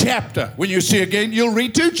reading a chapter. When you see again, you'll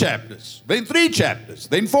read 2 chapters, then 3 chapters,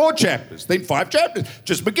 then 4 chapters, then 5 chapters.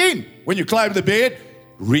 Just begin. When you climb the bed,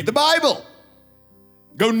 read the Bible.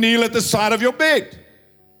 Go kneel at the side of your bed.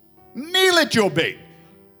 Kneel at your bed.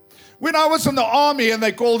 When I was in the army and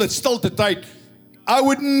they called it stiltetyd, I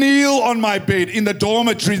would kneel on my bed in the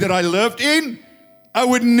dormitory that I lived in. I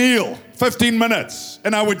would kneel 15 minutes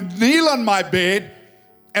and I would kneel on my bed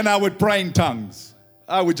and I would pray in tongues.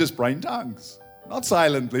 I would just pray in tongues, not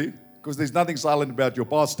silently, because there's nothing silent about your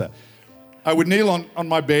pastor. I would kneel on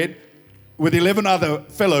my bed with 11 other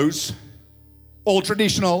fellows, all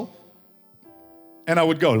traditional, and I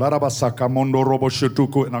would go, and I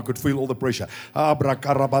could feel all the pressure. A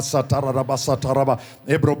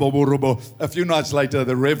few nights later,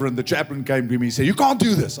 the reverend, the chaplain came to me and said, you can't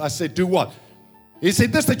do this. I said, do what? He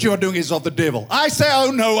said, this that you are doing is of the devil. I say,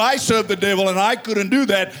 oh no, I serve the devil and I couldn't do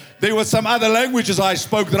that. There were some other languages I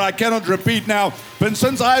spoke that I cannot repeat now. But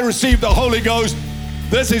since I received the Holy Ghost,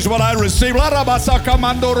 this is what I received. He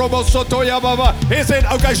said,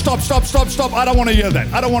 okay, stop. I don't want to hear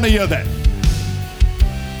that.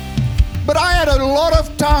 But I had a lot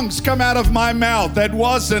of tongues come out of my mouth. That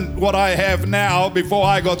wasn't what I have now before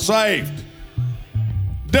I got saved.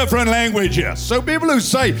 Different languages. So people who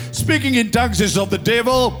say speaking in tongues is of the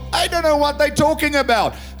devil, I don't know what they're talking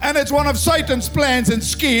about. And it's one of Satan's plans and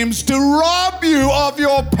schemes to rob you of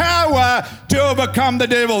your power to overcome the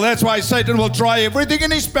devil. That's why Satan will try everything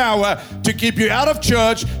in his power to keep you out of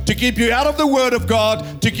church, to keep you out of the Word of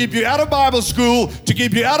God, to keep you out of Bible school, to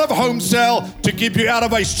keep you out of home cell, to keep you out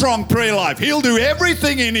of a strong prayer life. He'll do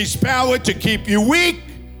everything in his power to keep you weak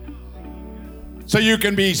so you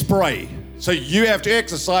can be his prey. So you have to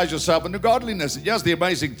exercise yourself into godliness. And here's the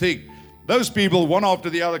amazing thing. Those people, one after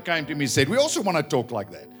the other, came to me and said, we also want to talk like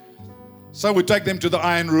that. So we take them to the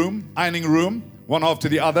ironing room, one after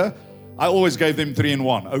the other. I always gave them 3 in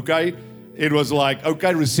 1, okay? It was like,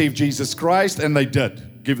 okay, receive Jesus Christ, and they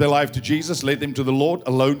did. Give their life to Jesus, led them to the Lord,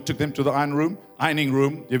 alone took them to the ironing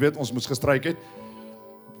room. Jy weet, ons moes gestryk het.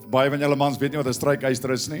 Baie van julle mans weet nie wat 'n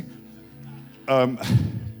strykyster is nie.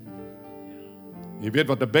 Jy weet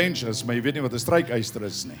wat 'n bench is, maar jy weet nie wat 'n strykyster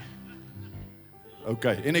is nie.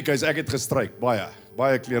 Okay, in any case, ek het gestryk,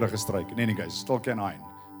 baie klere gestryk. In any case, still can iron.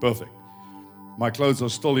 Perfect. My clothes are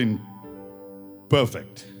still in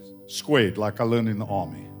perfect, squared like I learned in the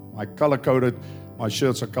army. My color-coded, my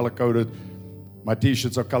shirts are color-coded, my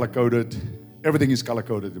t-shirts are color-coded. Everything is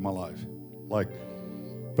color-coded in my life. Like,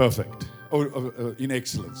 perfect. In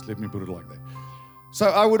excellence, let me put it like that. So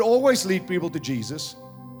I would always lead people to Jesus.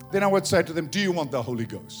 Then I would say to them, do you want the Holy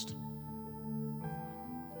Ghost?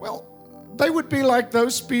 Well, they would be like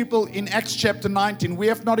those people in Acts chapter 19. We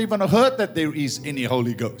have not even heard that there is any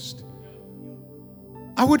Holy Ghost.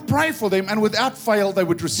 I would pray for them, and without fail, they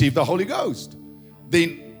would receive the Holy Ghost.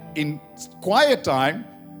 Then in quiet time,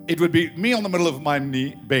 it would be me on the middle of my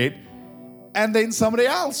bed, and then somebody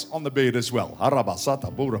else on the bed as well.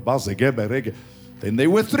 Then there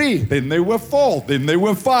were 3, then there were 4, then there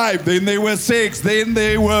were 5, then there were 6, then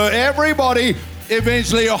there were everybody.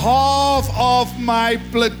 Eventually half of my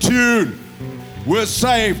platoon were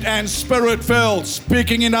saved and Spirit-filled,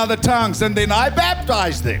 speaking in other tongues. And then I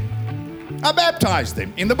baptized them.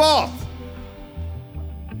 In the bath.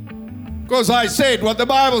 Because I said what the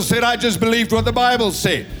Bible said. I just believed what the Bible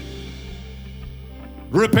said.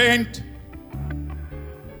 Repent.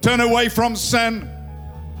 Turn away from sin.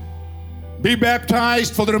 Be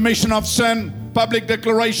baptized for the remission of sin. Public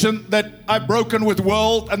declaration that I've broken with the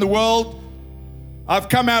world. I've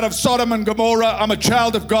come out of Sodom and Gomorrah. I'm a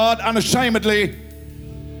child of God unashamedly,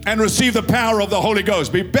 and receive the power of the Holy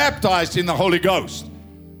Ghost. Be baptized in the Holy Ghost.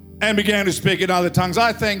 And began to speak in other tongues.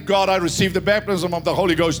 I thank God I received the baptism of the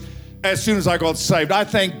Holy Ghost as soon as I got saved. I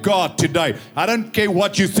thank God today. I don't care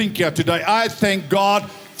what you think here today. I thank God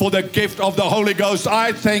for the gift of the Holy Ghost.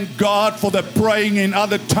 I thank God for the praying in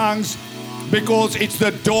other tongues, because it's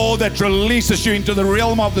the door that releases you into the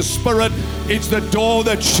realm of the Spirit. It's the door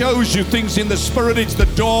that shows you things in the Spirit. It's the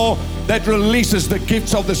door that releases the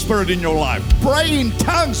gifts of the Spirit in your life. Pray in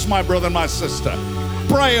tongues, my brother and my sister.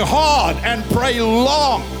 Pray hard and pray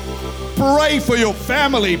long. Pray for your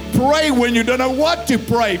family. Pray when you don't know what to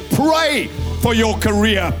pray. Pray for your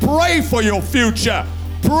career. Pray for your future.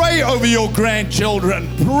 Pray over your grandchildren.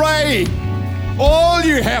 Pray. All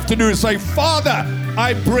you have to do is say, Father,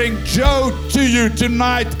 I bring Joe to you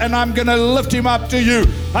tonight, and I'm going to lift him up to you.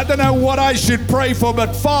 I don't know what I should pray for,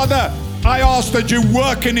 but Father, I ask that you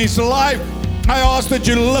work in his life. I ask that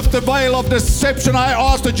you lift the veil of deception. I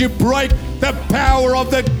ask that you break the power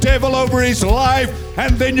of the devil over his life.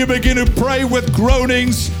 And then you begin to pray with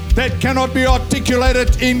groanings that cannot be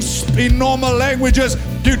articulated in normal languages.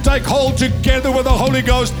 You take hold together with the Holy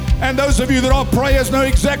Ghost. And those of you that are prayers know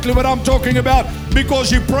exactly what I'm talking about, because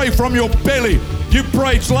you pray from your belly. You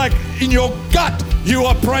pray, it's like in your gut. You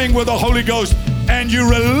are praying with the Holy Ghost, and you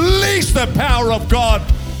release the power of God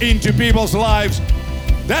into people's lives.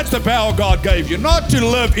 That's the power God gave you, not to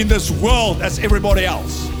live in this world as everybody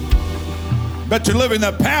else, but to live in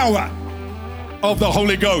the power of the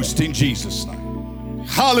Holy Ghost in Jesus' name.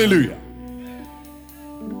 Hallelujah.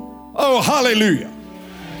 Oh, hallelujah.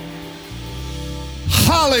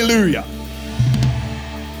 Hallelujah.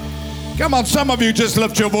 Come on, some of you just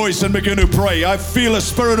lift your voice and begin to pray. I feel a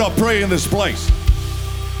spirit of prayer in this place.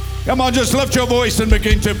 Come on, just lift your voice and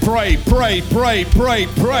begin to pray. Pray, pray, pray,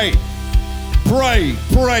 pray. Pray,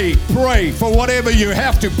 pray, pray for whatever you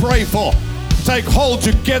have to pray for. Take hold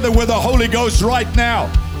together with the Holy Ghost right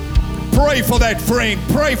now. Pray for that friend.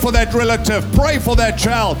 Pray for that relative. Pray for that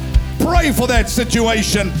child. Pray for that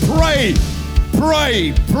situation. Pray,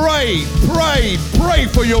 pray, pray, pray, pray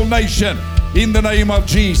for your nation in the name of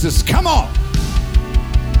Jesus. Come on.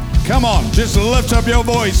 Come on. Just lift up your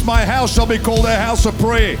voice. My house shall be called a house of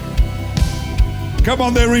prayer. Come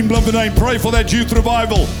on there in the name. Pray for that youth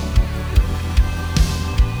revival.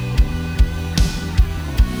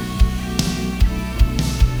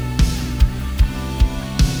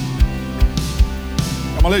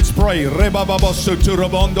 Come on, let's pray.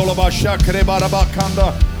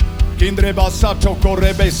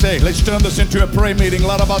 Let's turn this into a prayer meeting.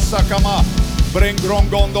 Bring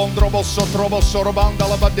grongondon droboso troboso robanda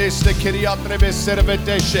lavadeste kiriatre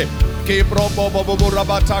serveteshe ke brobo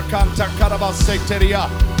rabata kanta karabaseteria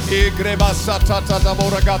e grebasata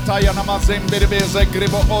taboragata yanamazemberbeze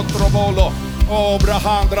grebo otrobolo o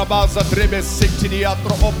brahandra baza trebe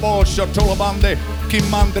sitiriatro obosho tolobande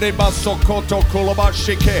kimandre basso koto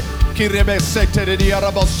kolobashike kirebe seteria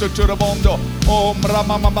rabasso turabondo o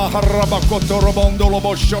mramama haraba koto robondo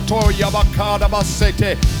lobosho to yabakada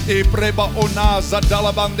basete e preba onaza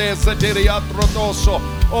dalabandeze teriatro doso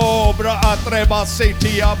obra atreba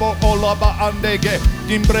setiabo olaba andege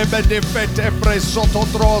imbrebe defete presso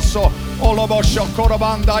totroso olobosho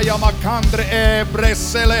korabanda yamakandre e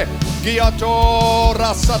bresele giato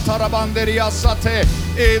rasatarabanderia sate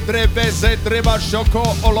e drebeze dreba shoko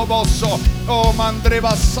olobosso o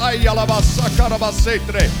mandreba saia la bassa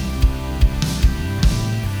carabasetre.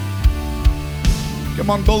 Come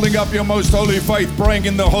on, building up your most holy faith, praying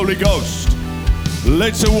in the Holy Ghost.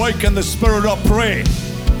 Let's awaken the spirit of prayer.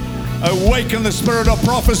 Awaken the spirit of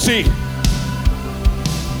prophecy.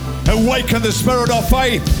 Awaken the spirit of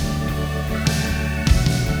faith.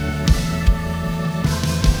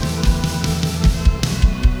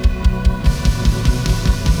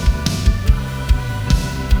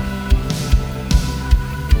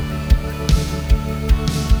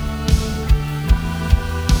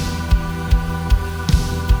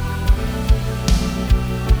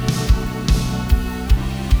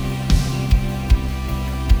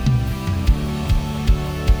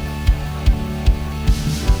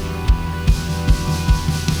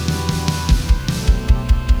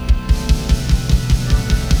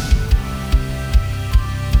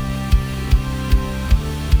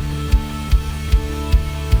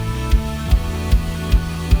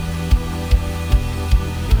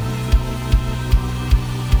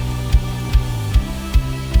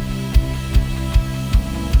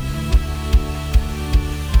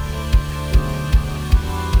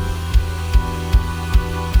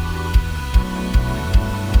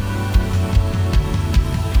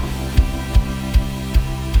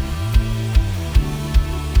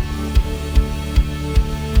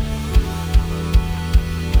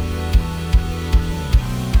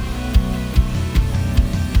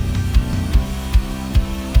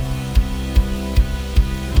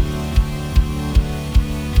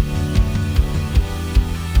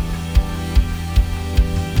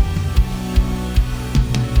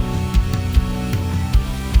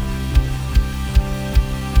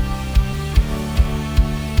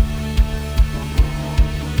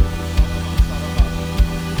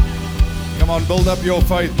 on, build up your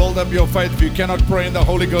faith. Build up your faith. If you cannot pray in the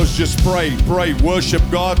Holy Ghost, just pray. Pray. Worship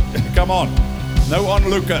God. Come on. No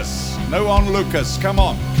onlookers. No onlookers. Come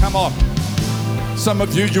on. Come on. Some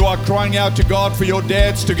of you are crying out to God for your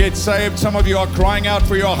dads to get saved. Some of you are crying out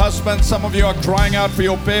for your husband. Some of you are crying out for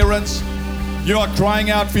your parents. You are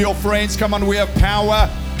crying out for your friends. Come on, we have power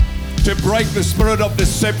to break the spirit of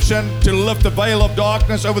deception, to lift the veil of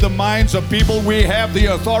darkness over the minds of people. We have the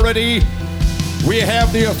authority. We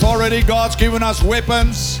have the authority. God's given us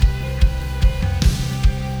weapons.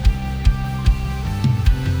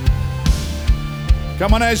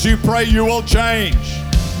 Come on, as you pray, you will change.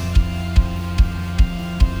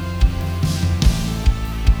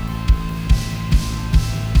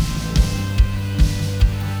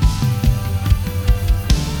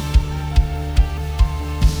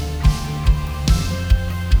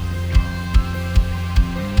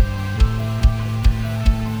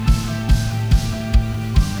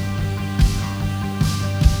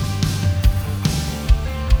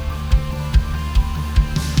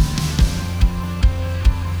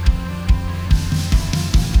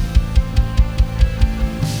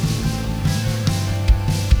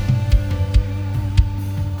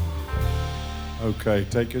 Okay,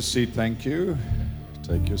 take your seat. Thank you.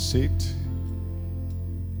 Take your seat.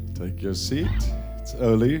 Take your seat. It's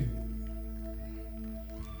early.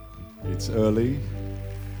 It's early.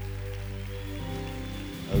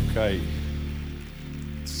 Okay.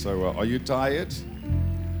 So, are you tired?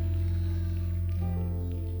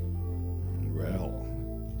 Well.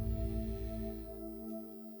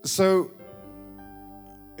 So,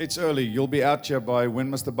 it's early. You'll be out here by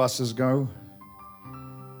when must the buses go?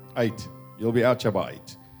 8. You'll be out here by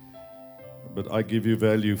 8. But I give you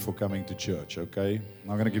value for coming to church, okay? I'm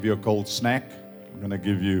not going to give you a cold snack. I'm going to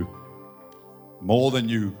give you more than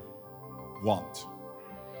you want.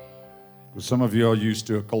 Because some of you are used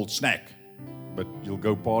to a cold snack, but you'll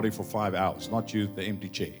go party for 5 hours, not you, the empty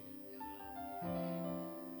chair.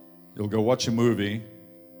 You'll go watch a movie,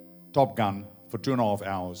 Top Gun, for 2.5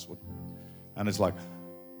 hours. And it's like,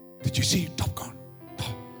 did you see Top Gun?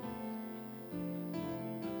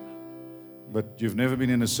 But you've never been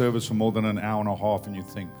in a service for more than an hour and a half and you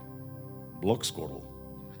think, Blokskorrel.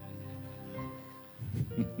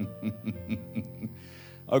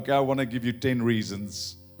 Okay, I want to give you 10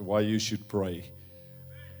 reasons why you should pray.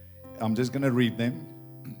 I'm just going to read them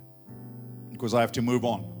because I have to move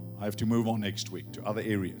on. I have to move on next week to other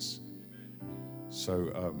areas.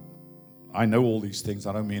 So I know all these things.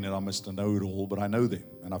 I don't mean that I must know it all, but I know them.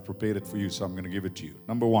 And I've prepared it for you, so I'm going to give it to you.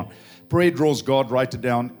 Number 1, prayer draws God right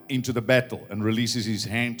down into the battle and releases His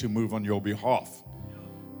hand to move on your behalf.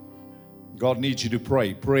 God needs you to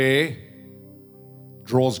pray. Prayer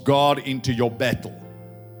draws God into your battle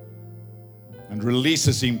and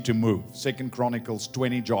releases Him to move. 2 Chronicles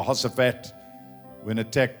 20, Jehoshaphat, when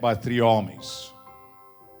attacked by 3 armies,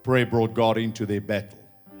 prayer brought God into their battle.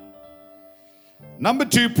 Number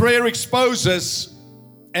 2, prayer exposes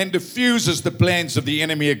and diffuses the plans of the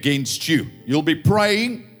enemy against you. You'll be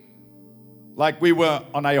praying like we were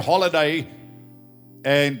on a holiday,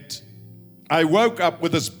 and I woke up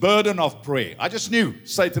with this burden of prayer. I just knew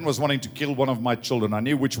Satan was wanting to kill one of my children. I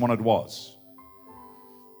knew which one it was.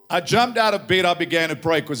 I jumped out of bed. I began to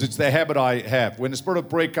pray because it's the habit I have. When the spirit of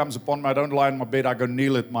prayer comes upon me, I don't lie in my bed. I go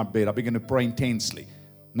kneel at my bed. I begin to pray intensely.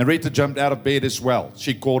 Narita jumped out of bed as well.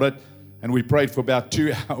 She caught it. And we prayed for about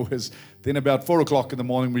 2 hours. Then about 4 o'clock in the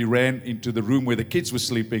morning, we ran into the room where the kids were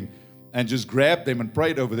sleeping and just grabbed them and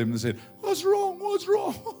prayed over them and said, what's wrong? What's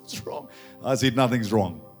wrong? What's wrong? I said, nothing's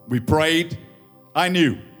wrong. We prayed. I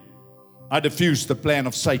knew. I diffused the plan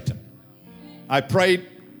of Satan. I prayed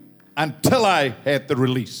until I had the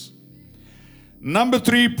release. Number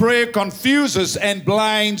 3, prayer confuses and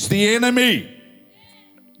blinds the enemy.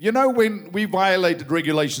 You know, when we violated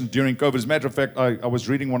regulations during COVID, as a matter of fact, I was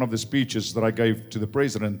reading one of the speeches that I gave to the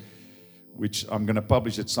president, which I'm going to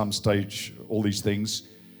publish at some stage, all these things.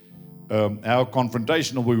 How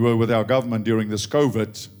confrontational we were with our government during this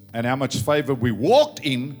COVID, and how much favor we walked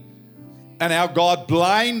in, and how God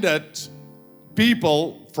blinded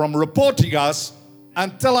people from reporting us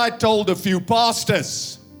until I told a few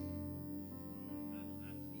pastors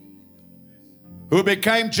who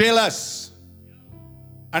became jealous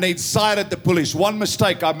and incited the police. One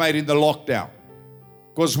mistake I made in the lockdown,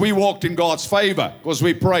 because we walked in God's favor, because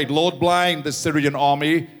we prayed, Lord, blind the Syrian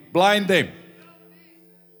army, blind them.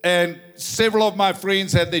 And several of my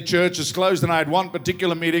friends had their churches closed, and I had one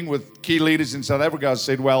particular meeting with key leaders in South Africa. I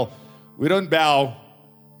said, well, we don't bow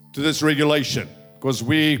to this regulation because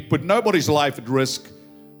we put nobody's life at risk.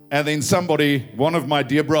 And then somebody, one of my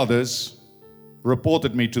dear brothers,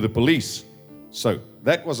 reported me to the police. So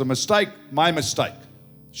that was a mistake, my mistake.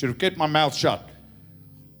 Should have kept my mouth shut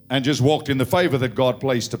and just walked in the favor that God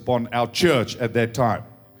placed upon our church at that time.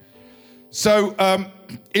 So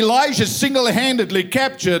Elijah single-handedly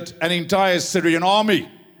captured an entire Syrian army.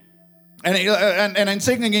 And in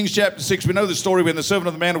 2 Kings chapter 6, we know the story when the servant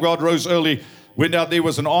of the man of God rose early, went out, there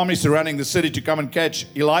was an army surrounding the city to come and catch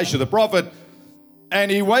Elisha the prophet. And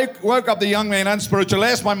he woke up the young man unspiritual,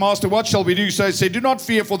 asked my master, what shall we do? So he said, do not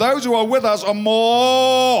fear, for those who are with us are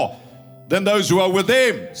more than those who are with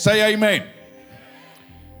them. Say amen.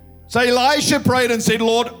 So Elisha prayed and said,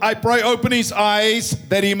 Lord, I pray open his eyes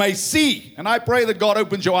that he may see. And I pray that God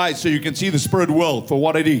opens your eyes so you can see the spirit world for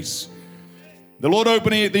what it is. The Lord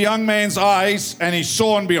opened the young man's eyes, and he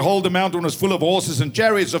saw, and behold, the mountain was full of horses and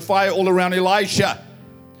chariots of fire all around Elisha.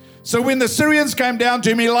 So when the Syrians came down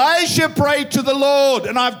to him, Elisha prayed to the Lord,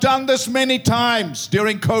 and I've done this many times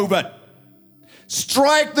during COVID.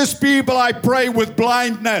 Strike this people, I pray, with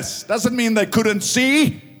blindness. Doesn't mean they couldn't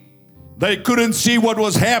see. They couldn't see what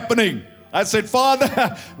was happening. I said, Father,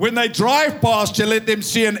 when they drive past you, let them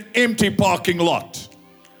see an empty parking lot.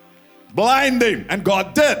 Blind them. And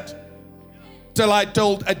God did. Till I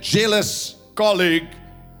told a jealous colleague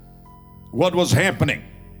what was happening.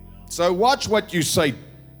 So watch what you say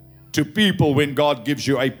to people when God gives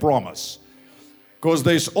you a promise. Because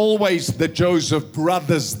there's always the Joseph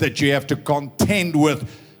brothers that you have to contend with.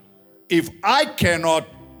 If I cannot,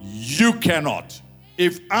 you cannot.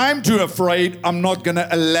 If I'm too afraid, I'm not going to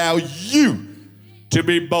allow you to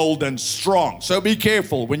be bold and strong. So be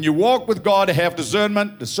careful. When you walk with God, have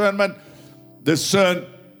discernment, discern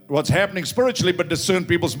what's happening spiritually, but discern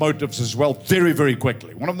people's motives as well very, very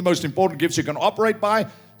quickly. One of the most important gifts you can operate by,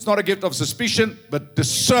 it's not a gift of suspicion, but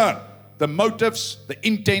discern the motives, the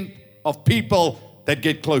intent of people that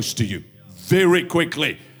get close to you very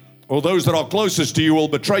quickly. Or those that are closest to you will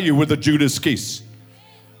betray you with a Judas kiss.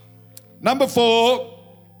 Number 4,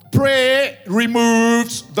 prayer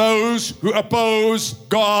removes those who oppose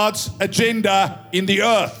God's agenda in the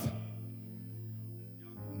earth.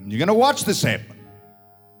 You're going to watch this happen.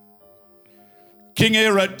 King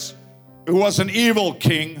Herod, who was an evil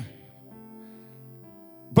king,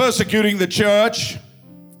 persecuting the church,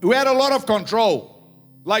 who had a lot of control,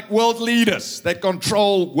 like world leaders that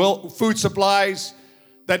control world food supplies,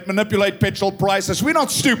 that manipulate petrol prices. We're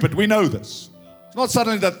not stupid, we know this. It's not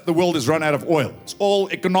suddenly that the world has run out of oil. It's all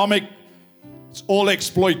economic. It's all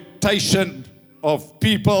exploitation of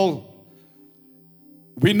people.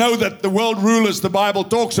 We know that the world rulers the Bible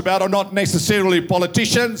talks about are not necessarily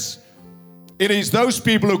politicians. It is those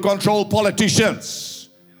people who control politicians,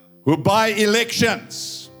 who buy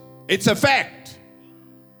elections. It's a fact.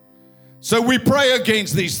 So we pray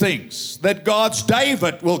against these things, that God's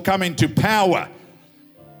David will come into power.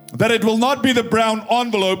 That it will not be the brown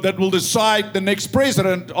envelope that will decide the next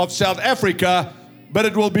president of South Africa, but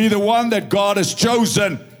it will be the one that God has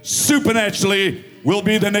chosen supernaturally will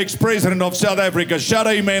be the next president of South Africa. Shout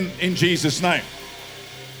amen in Jesus' name.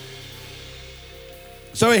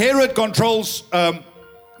 So Herod controls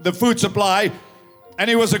the food supply, and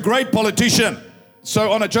he was a great politician.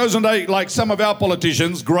 So on a chosen day, like some of our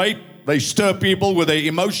politicians, great, they stir people with their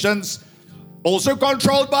emotions, also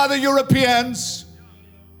controlled by the Europeans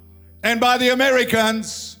and by the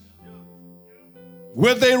Americans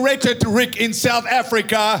with their rhetoric in South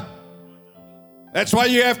Africa. That's why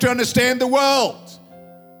you have to understand the world,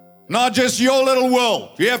 not just your little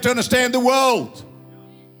world. You have to understand the world.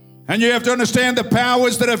 And you have to understand the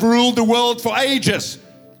powers that have ruled the world for ages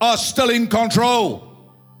are still in control,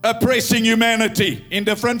 oppressing humanity in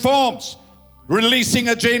different forms, releasing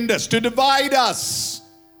agendas to divide us,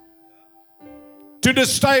 to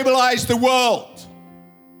destabilize the world.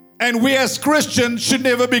 And we as Christians should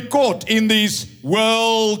never be caught in these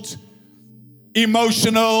world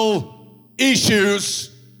emotional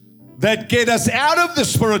issues that get us out of the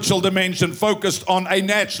spiritual dimension, focused on a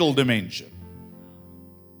natural dimension.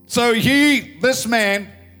 So this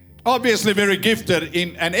man, obviously very gifted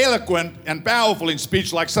in and eloquent and powerful in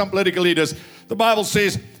speech, like some political leaders, the Bible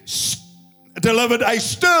says, delivered a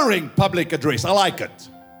stirring public address. I like it.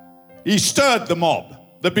 He stirred the mob,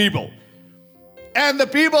 the people. And the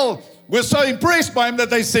people were so impressed by him that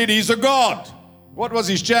they said he's a god. What was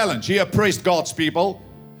his challenge? He oppressed God's people.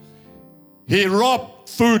 He robbed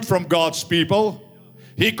food from God's people.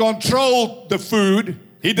 He controlled the food.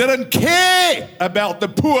 He didn't care about the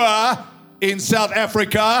poor in South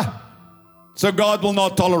Africa. So God will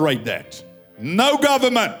not tolerate that. No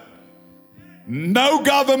government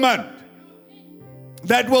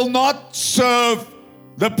that will not serve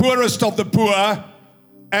the poorest of the poor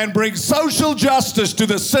and bring social justice to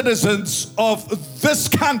the citizens of this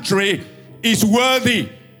country is worthy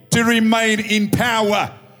to remain in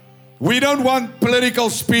power. We don't want political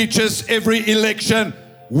speeches every election.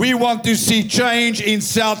 We want to see change in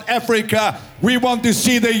South Africa. We want to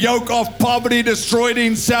see the yoke of poverty destroyed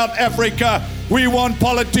in South Africa. We want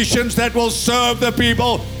politicians that will serve the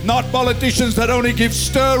people, not politicians that only give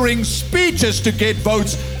stirring speeches to get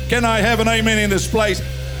votes. Can I have an amen in this place?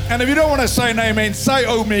 And if you don't want to say an amen, say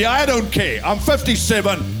oh me. I don't care. I'm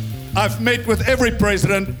 57. I've met with every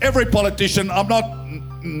president, every politician. I'm not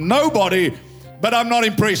nobody, but I'm not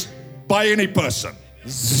impressed by any person.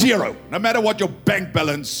 Zero. No matter what your bank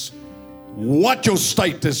balance, what your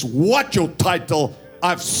status, what your title,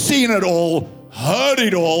 I've seen it all, heard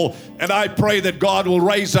it all, and I pray that God will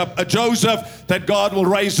raise up a Joseph, that God will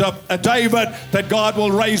raise up a David, that God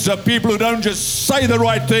will raise up people who don't just say the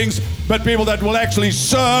right things, but people that will actually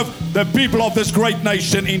serve the people of this great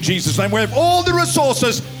nation in Jesus' name. We have all the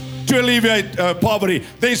resources to alleviate poverty.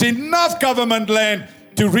 There's enough government land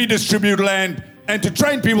to redistribute land and to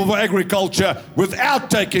train people for agriculture without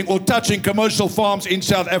taking or touching commercial farms in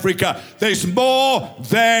South Africa. There's more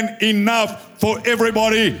than enough for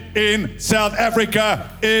everybody in South Africa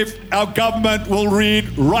if our government will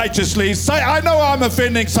read righteously. Say, I know I'm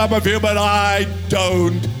offending some of you, but I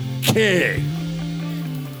don't care.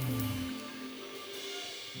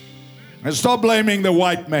 And stop blaming the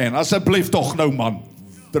white man. Asseblief tog nou man.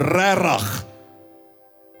 Regtig.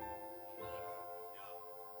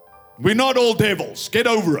 We're not all devils. Get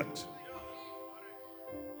over it.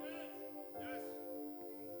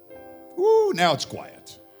 Ooh, now it's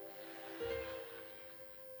quiet.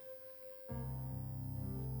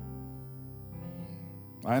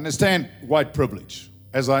 I understand white privilege,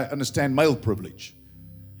 as I understand male privilege.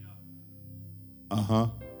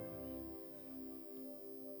 No,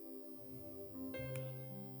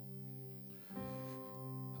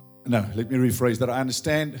 let me rephrase that. I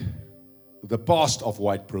understand the past of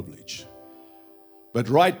white privilege. But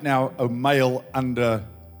right now, a male under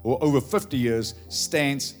or over 50 years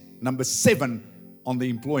stands number 7 on the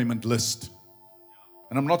employment list.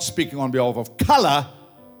 And I'm not speaking on behalf of color,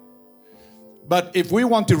 but if we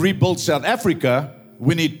want to rebuild South Africa,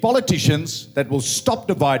 we need politicians that will stop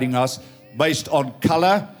dividing us based on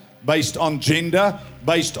color, based on gender,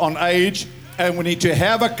 based on age, and we need to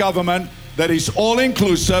have a government that is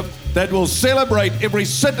all-inclusive, that will celebrate every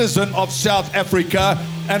citizen of South Africa.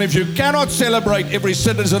 And if you cannot celebrate every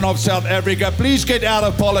citizen of South Africa, please get out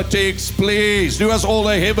of politics. Please do us all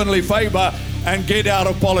a heavenly favor and get out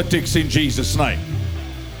of politics in Jesus' name.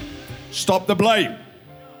 Stop the blame.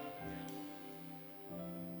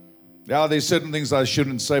 Now, there's certain things I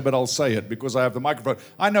shouldn't say, but I'll say it because I have the microphone.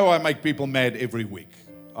 I know I make people mad every week.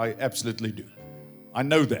 I absolutely do. I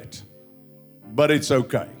know that. But it's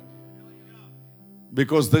okay.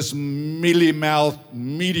 Because this mealy-mouthed,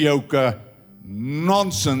 mediocre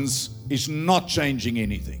nonsense is not changing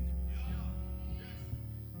anything.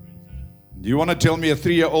 Do you want to tell me a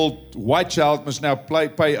 3-year-old white child must now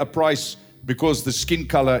pay a price because the skin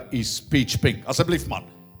color is peach pink? Asseblief, man.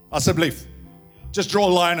 Asseblief. Just draw a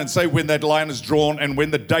line and say when that line is drawn and when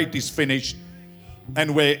the date is finished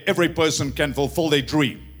and where every person can fulfill their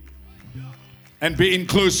dream. And be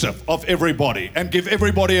inclusive of everybody and give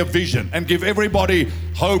everybody a vision and give everybody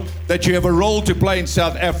hope that you have a role to play in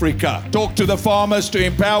South Africa. Talk to the farmers to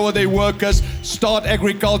empower their workers, start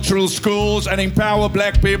agricultural schools and empower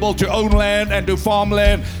black people to own land and to farm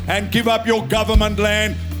land and give up your government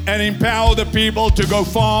land and empower the people to go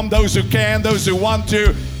farm, those who can, those who want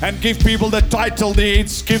to, and give people the title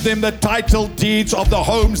deeds, give them the title deeds of the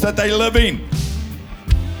homes that they live in.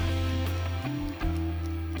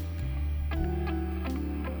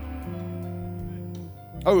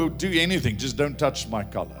 Oh, do anything, just don't touch my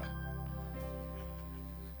color.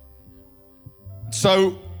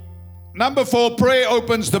 So, number 4, prayer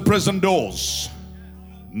opens the prison doors.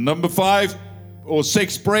 Number 5 or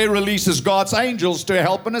 6, prayer releases God's angels to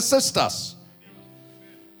help and assist us.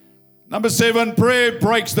 Number 7, prayer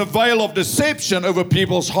breaks the veil of deception over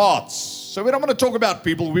people's hearts. So we don't want to talk about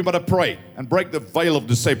people, we want to pray and break the veil of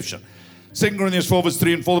deception. 2 Corinthians 4 verse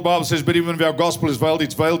 3 and 4, the Bible says, but even if our gospel is veiled,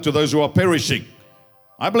 it's veiled to those who are perishing.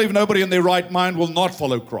 I believe nobody in their right mind will not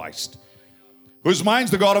follow Christ, whose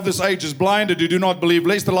minds the God of this age is blinded, who do not believe,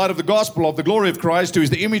 lest the light of the gospel of the glory of Christ, who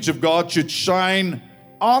is the image of God, should shine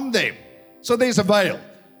on them. So there's a veil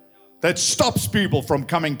that stops people from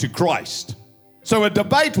coming to Christ. So a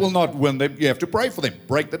debate will not win them. You have to pray for them,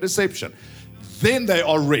 break the deception. Then they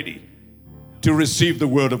are ready to receive the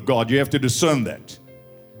word of God. You have to discern that.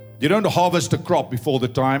 You don't harvest a crop before the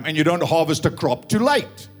time, and you don't harvest a crop too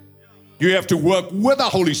late. You have to work with the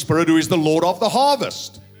Holy Spirit, who is the Lord of the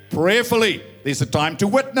harvest. Prayerfully. There's a time to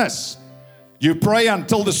witness. You pray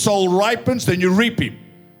until the soul ripens, then you reap him.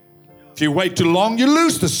 If you wait too long, you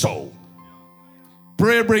lose the soul.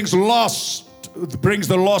 Prayer brings the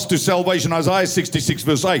lost to salvation. Isaiah 66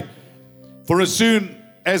 verse 8. For as soon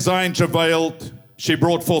as Zion travailed, she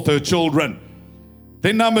brought forth her children.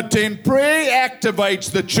 Then number 10, prayer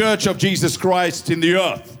activates the church of Jesus Christ in the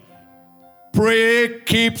earth. Prayer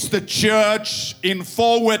keeps the church in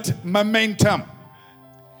forward momentum.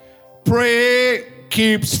 Prayer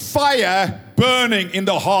keeps fire burning in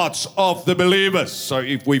the hearts of the believers. So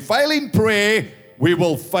if we fail in prayer, we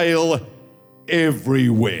will fail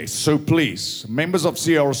everywhere. So please, members of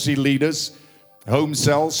CRC, leaders, home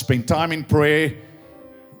cells, spend time in prayer.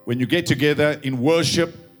 When you get together in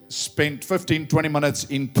worship, spend 15, 20 minutes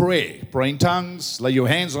in prayer. Pray in tongues, lay your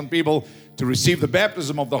hands on people to receive the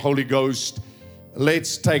baptism of the Holy Ghost.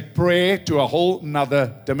 Let's take prayer to a whole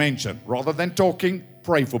nother dimension. Rather than talking,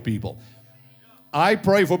 pray for people. I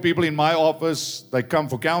pray for people in my office. They come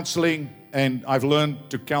for counseling, and I've learned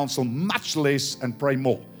to counsel much less and pray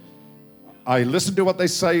more. I listen to what they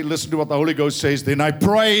say, listen to what the Holy Ghost says, then I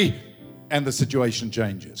pray, and the situation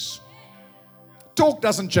changes. Talk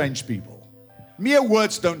doesn't change people. Mere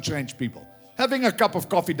words don't change people. Having a cup of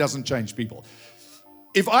coffee doesn't change people.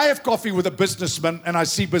 If I have coffee with a businessman and I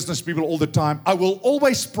see business people all the time, I will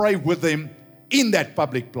always pray with them in that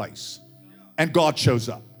public place. And God shows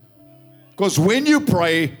up. Because when you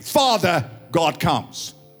pray, Father, God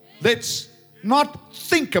comes. Let's not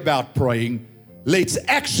think about praying. Let's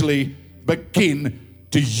actually begin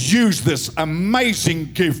to use this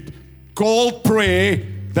amazing gift called prayer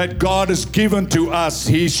that God has given to us,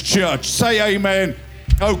 His church. Say amen.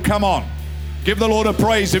 Oh, come on. Give the Lord a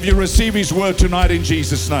praise if you receive His word tonight in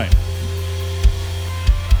Jesus' name.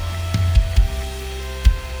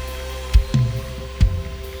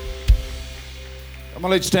 Come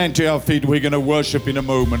on, let's stand to our feet. We're going to worship in a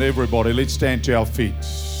moment. Everybody, let's stand to our feet.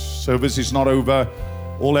 Service is not over.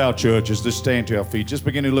 All our churches, just stand to our feet. Just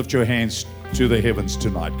begin to lift your hands to the heavens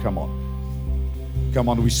tonight. Come on. Come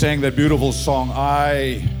on, we sang that beautiful song,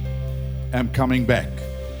 I am coming back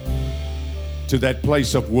to that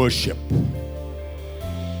place of worship.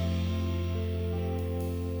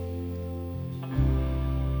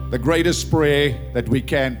 The greatest prayer that we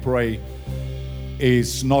can pray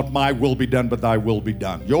is not my will be done, but thy will be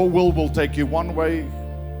done. Your will take you one way,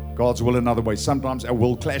 God's will another way. Sometimes our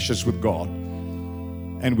will clashes with God,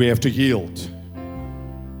 and we have to yield,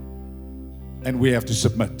 and we have to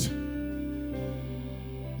submit.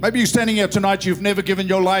 Maybe you're standing here tonight, you've never given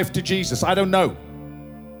your life to Jesus. I don't know.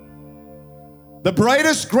 The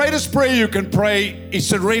greatest prayer you can pray is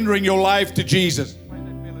surrendering your life to Jesus.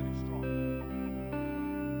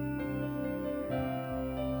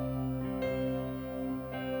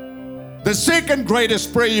 The second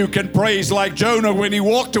greatest prayer you can pray is like Jonah when he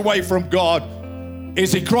walked away from God,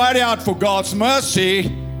 is he cried out for God's mercy,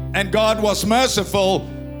 and God was merciful,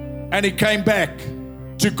 and he came back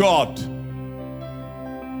to God.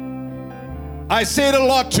 I said a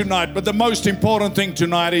lot tonight, but the most important thing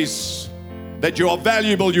tonight is that you are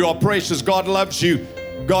valuable, you are precious. God loves you.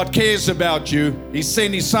 God cares about you. He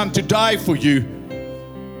sent His Son to die for you.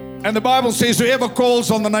 And the Bible says, whoever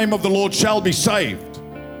calls on the name of the Lord shall be saved.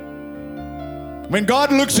 When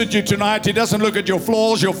God looks at you tonight, He doesn't look at your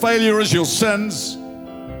flaws, your failures, your sins.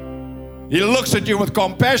 He looks at you with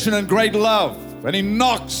compassion and great love. And He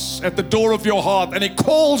knocks at the door of your heart and He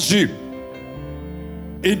calls you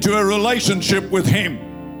into a relationship with Him.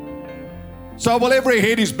 So while every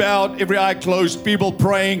head is bowed, every eye closed, people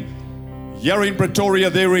praying here in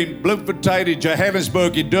Pretoria, there in Bloemfontein, in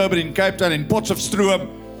Johannesburg, in Durban, in Cape Town, in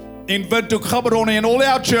Potchefstroom, in Windhoek, Gaborone, in all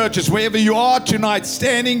our churches, wherever you are tonight,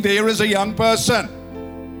 standing there as a young person.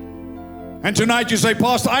 And tonight you say,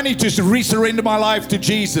 Pastor, I need to resurrender my life to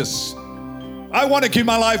Jesus. I want to give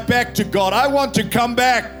my life back to God. I want to come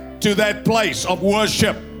back to that place of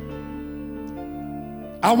worship.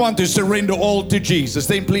 I want to surrender all to Jesus.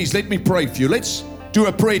 Then please let me pray for you. Let's do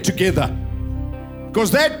a prayer together.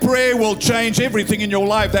 Because that prayer will change everything in your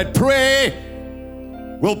life. That prayer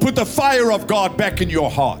will put the fire of God back in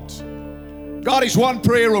your heart. God is one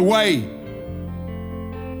prayer away.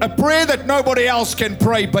 A prayer that nobody else can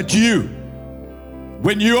pray but you.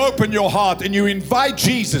 When you open your heart and you invite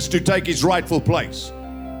Jesus to take His rightful place.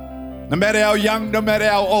 No matter how young, no matter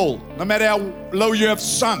how old, no matter how low you have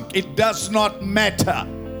sunk, it does not matter.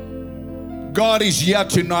 God is here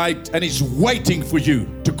tonight and He's waiting for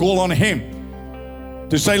you to call on Him.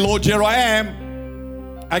 To say, Lord, here I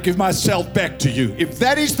am. I give myself back to you. If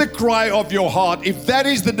that is the cry of your heart, if that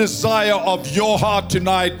is the desire of your heart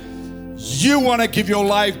tonight, you want to give your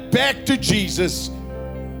life back to Jesus,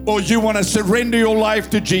 or you want to surrender your life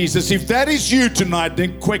to Jesus, if that is you tonight,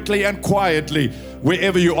 then quickly and quietly,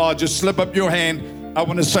 wherever you are, just slip up your hand. I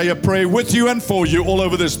want to say a prayer with you and for you all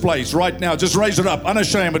over this place right now. Just raise it up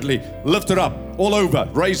unashamedly. Lift it up all over.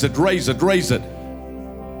 Raise it, raise it, raise it.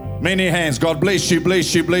 Many hands. God bless you,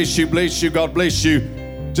 bless you, bless you, bless you. God bless you.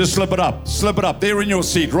 Just slip it up. Slip it up. There in your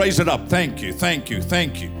seat. Raise it up. Thank you, thank you,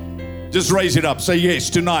 thank you. Just raise it up. Say, yes,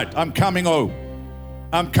 tonight I'm coming home.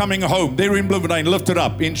 I'm coming home. There in Bloemfontein. Lift it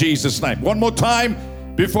up in Jesus' name. One more time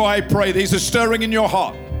before I pray. There's a stirring in your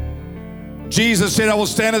heart. Jesus said, I will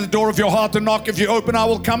stand at the door of your heart and knock. If you open, I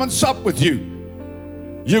will come and sup with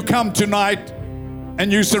you. You come tonight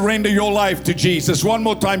and you surrender your life to Jesus. One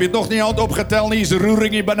more time. Jy het nog nie hand opgetel nie. Is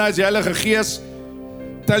roering hier binne as die Heilige Gees.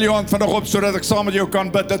 Tel jou hand vandag op sodat ek saam met jou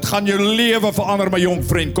kan bid. Dit gaan jou lewe verander, my jong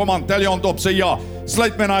vriend. Kom aan, tel jou hand op. Sê ja.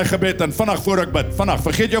 Sluit my in daai gebed in. Vandag voor ek bid. Vandag.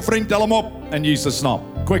 Vergeet jou vriend, tel hom op. In Jesus' naam.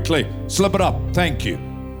 Quickly. Slip it up. Thank you.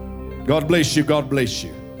 God bless you. God bless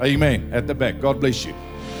you. Amen. At the back. God bless you.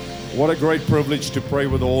 What a great privilege to pray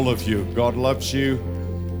with all of you. God loves you.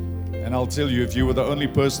 And I'll tell you, if you were the only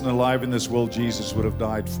person alive in this world, Jesus would have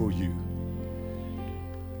died for you.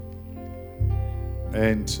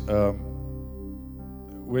 And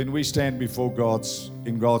when we stand before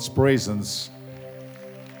in God's presence,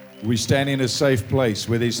 we stand in a safe place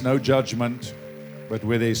where there's no judgment, but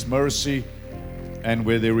where there's mercy and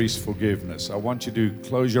where there is forgiveness. I want you to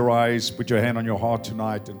close your eyes, put your hand on your heart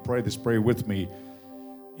tonight, and pray this prayer with me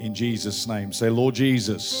in Jesus' name. Say, Lord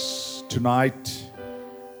Jesus, tonight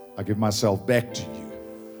I give myself back to you.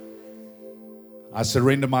 I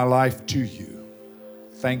surrender my life to you.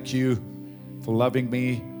 Thank you for loving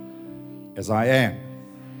me as I am.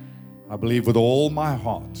 I believe with all my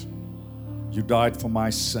heart you died for my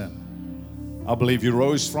sin. I believe you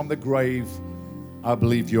rose from the grave. I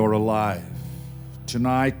believe you're alive.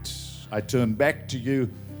 Tonight I turn back to you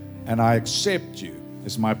and I accept you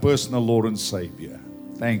as my personal Lord and Savior.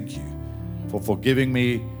 Thank you for forgiving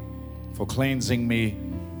me, for cleansing me,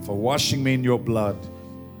 for washing me in your blood,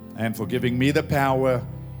 and for giving me the power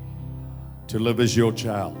to live as your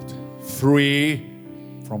child, free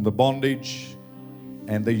from the bondage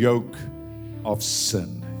and the yoke of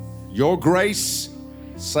sin. Your grace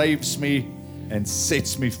saves me and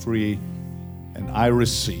sets me free, and I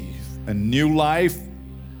receive a new life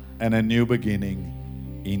and a new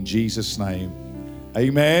beginning in Jesus' name.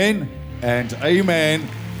 Amen and amen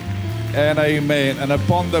and amen. And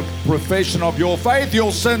upon the profession of your faith,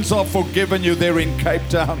 your sins are forgiven you there in Cape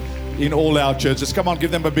Town, in all our churches. Come on,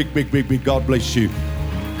 give them a big, big, big, big God bless you.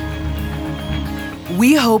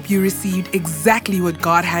 We hope you received exactly what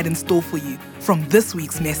God had in store for you from this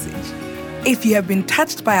week's message. If you have been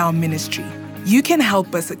touched by our ministry, you can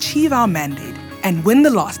help us achieve our mandate and win the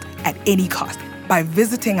lost at any cost by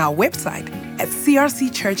visiting our website at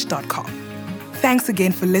crcchurch.com. Thanks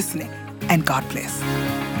again for listening, and God bless.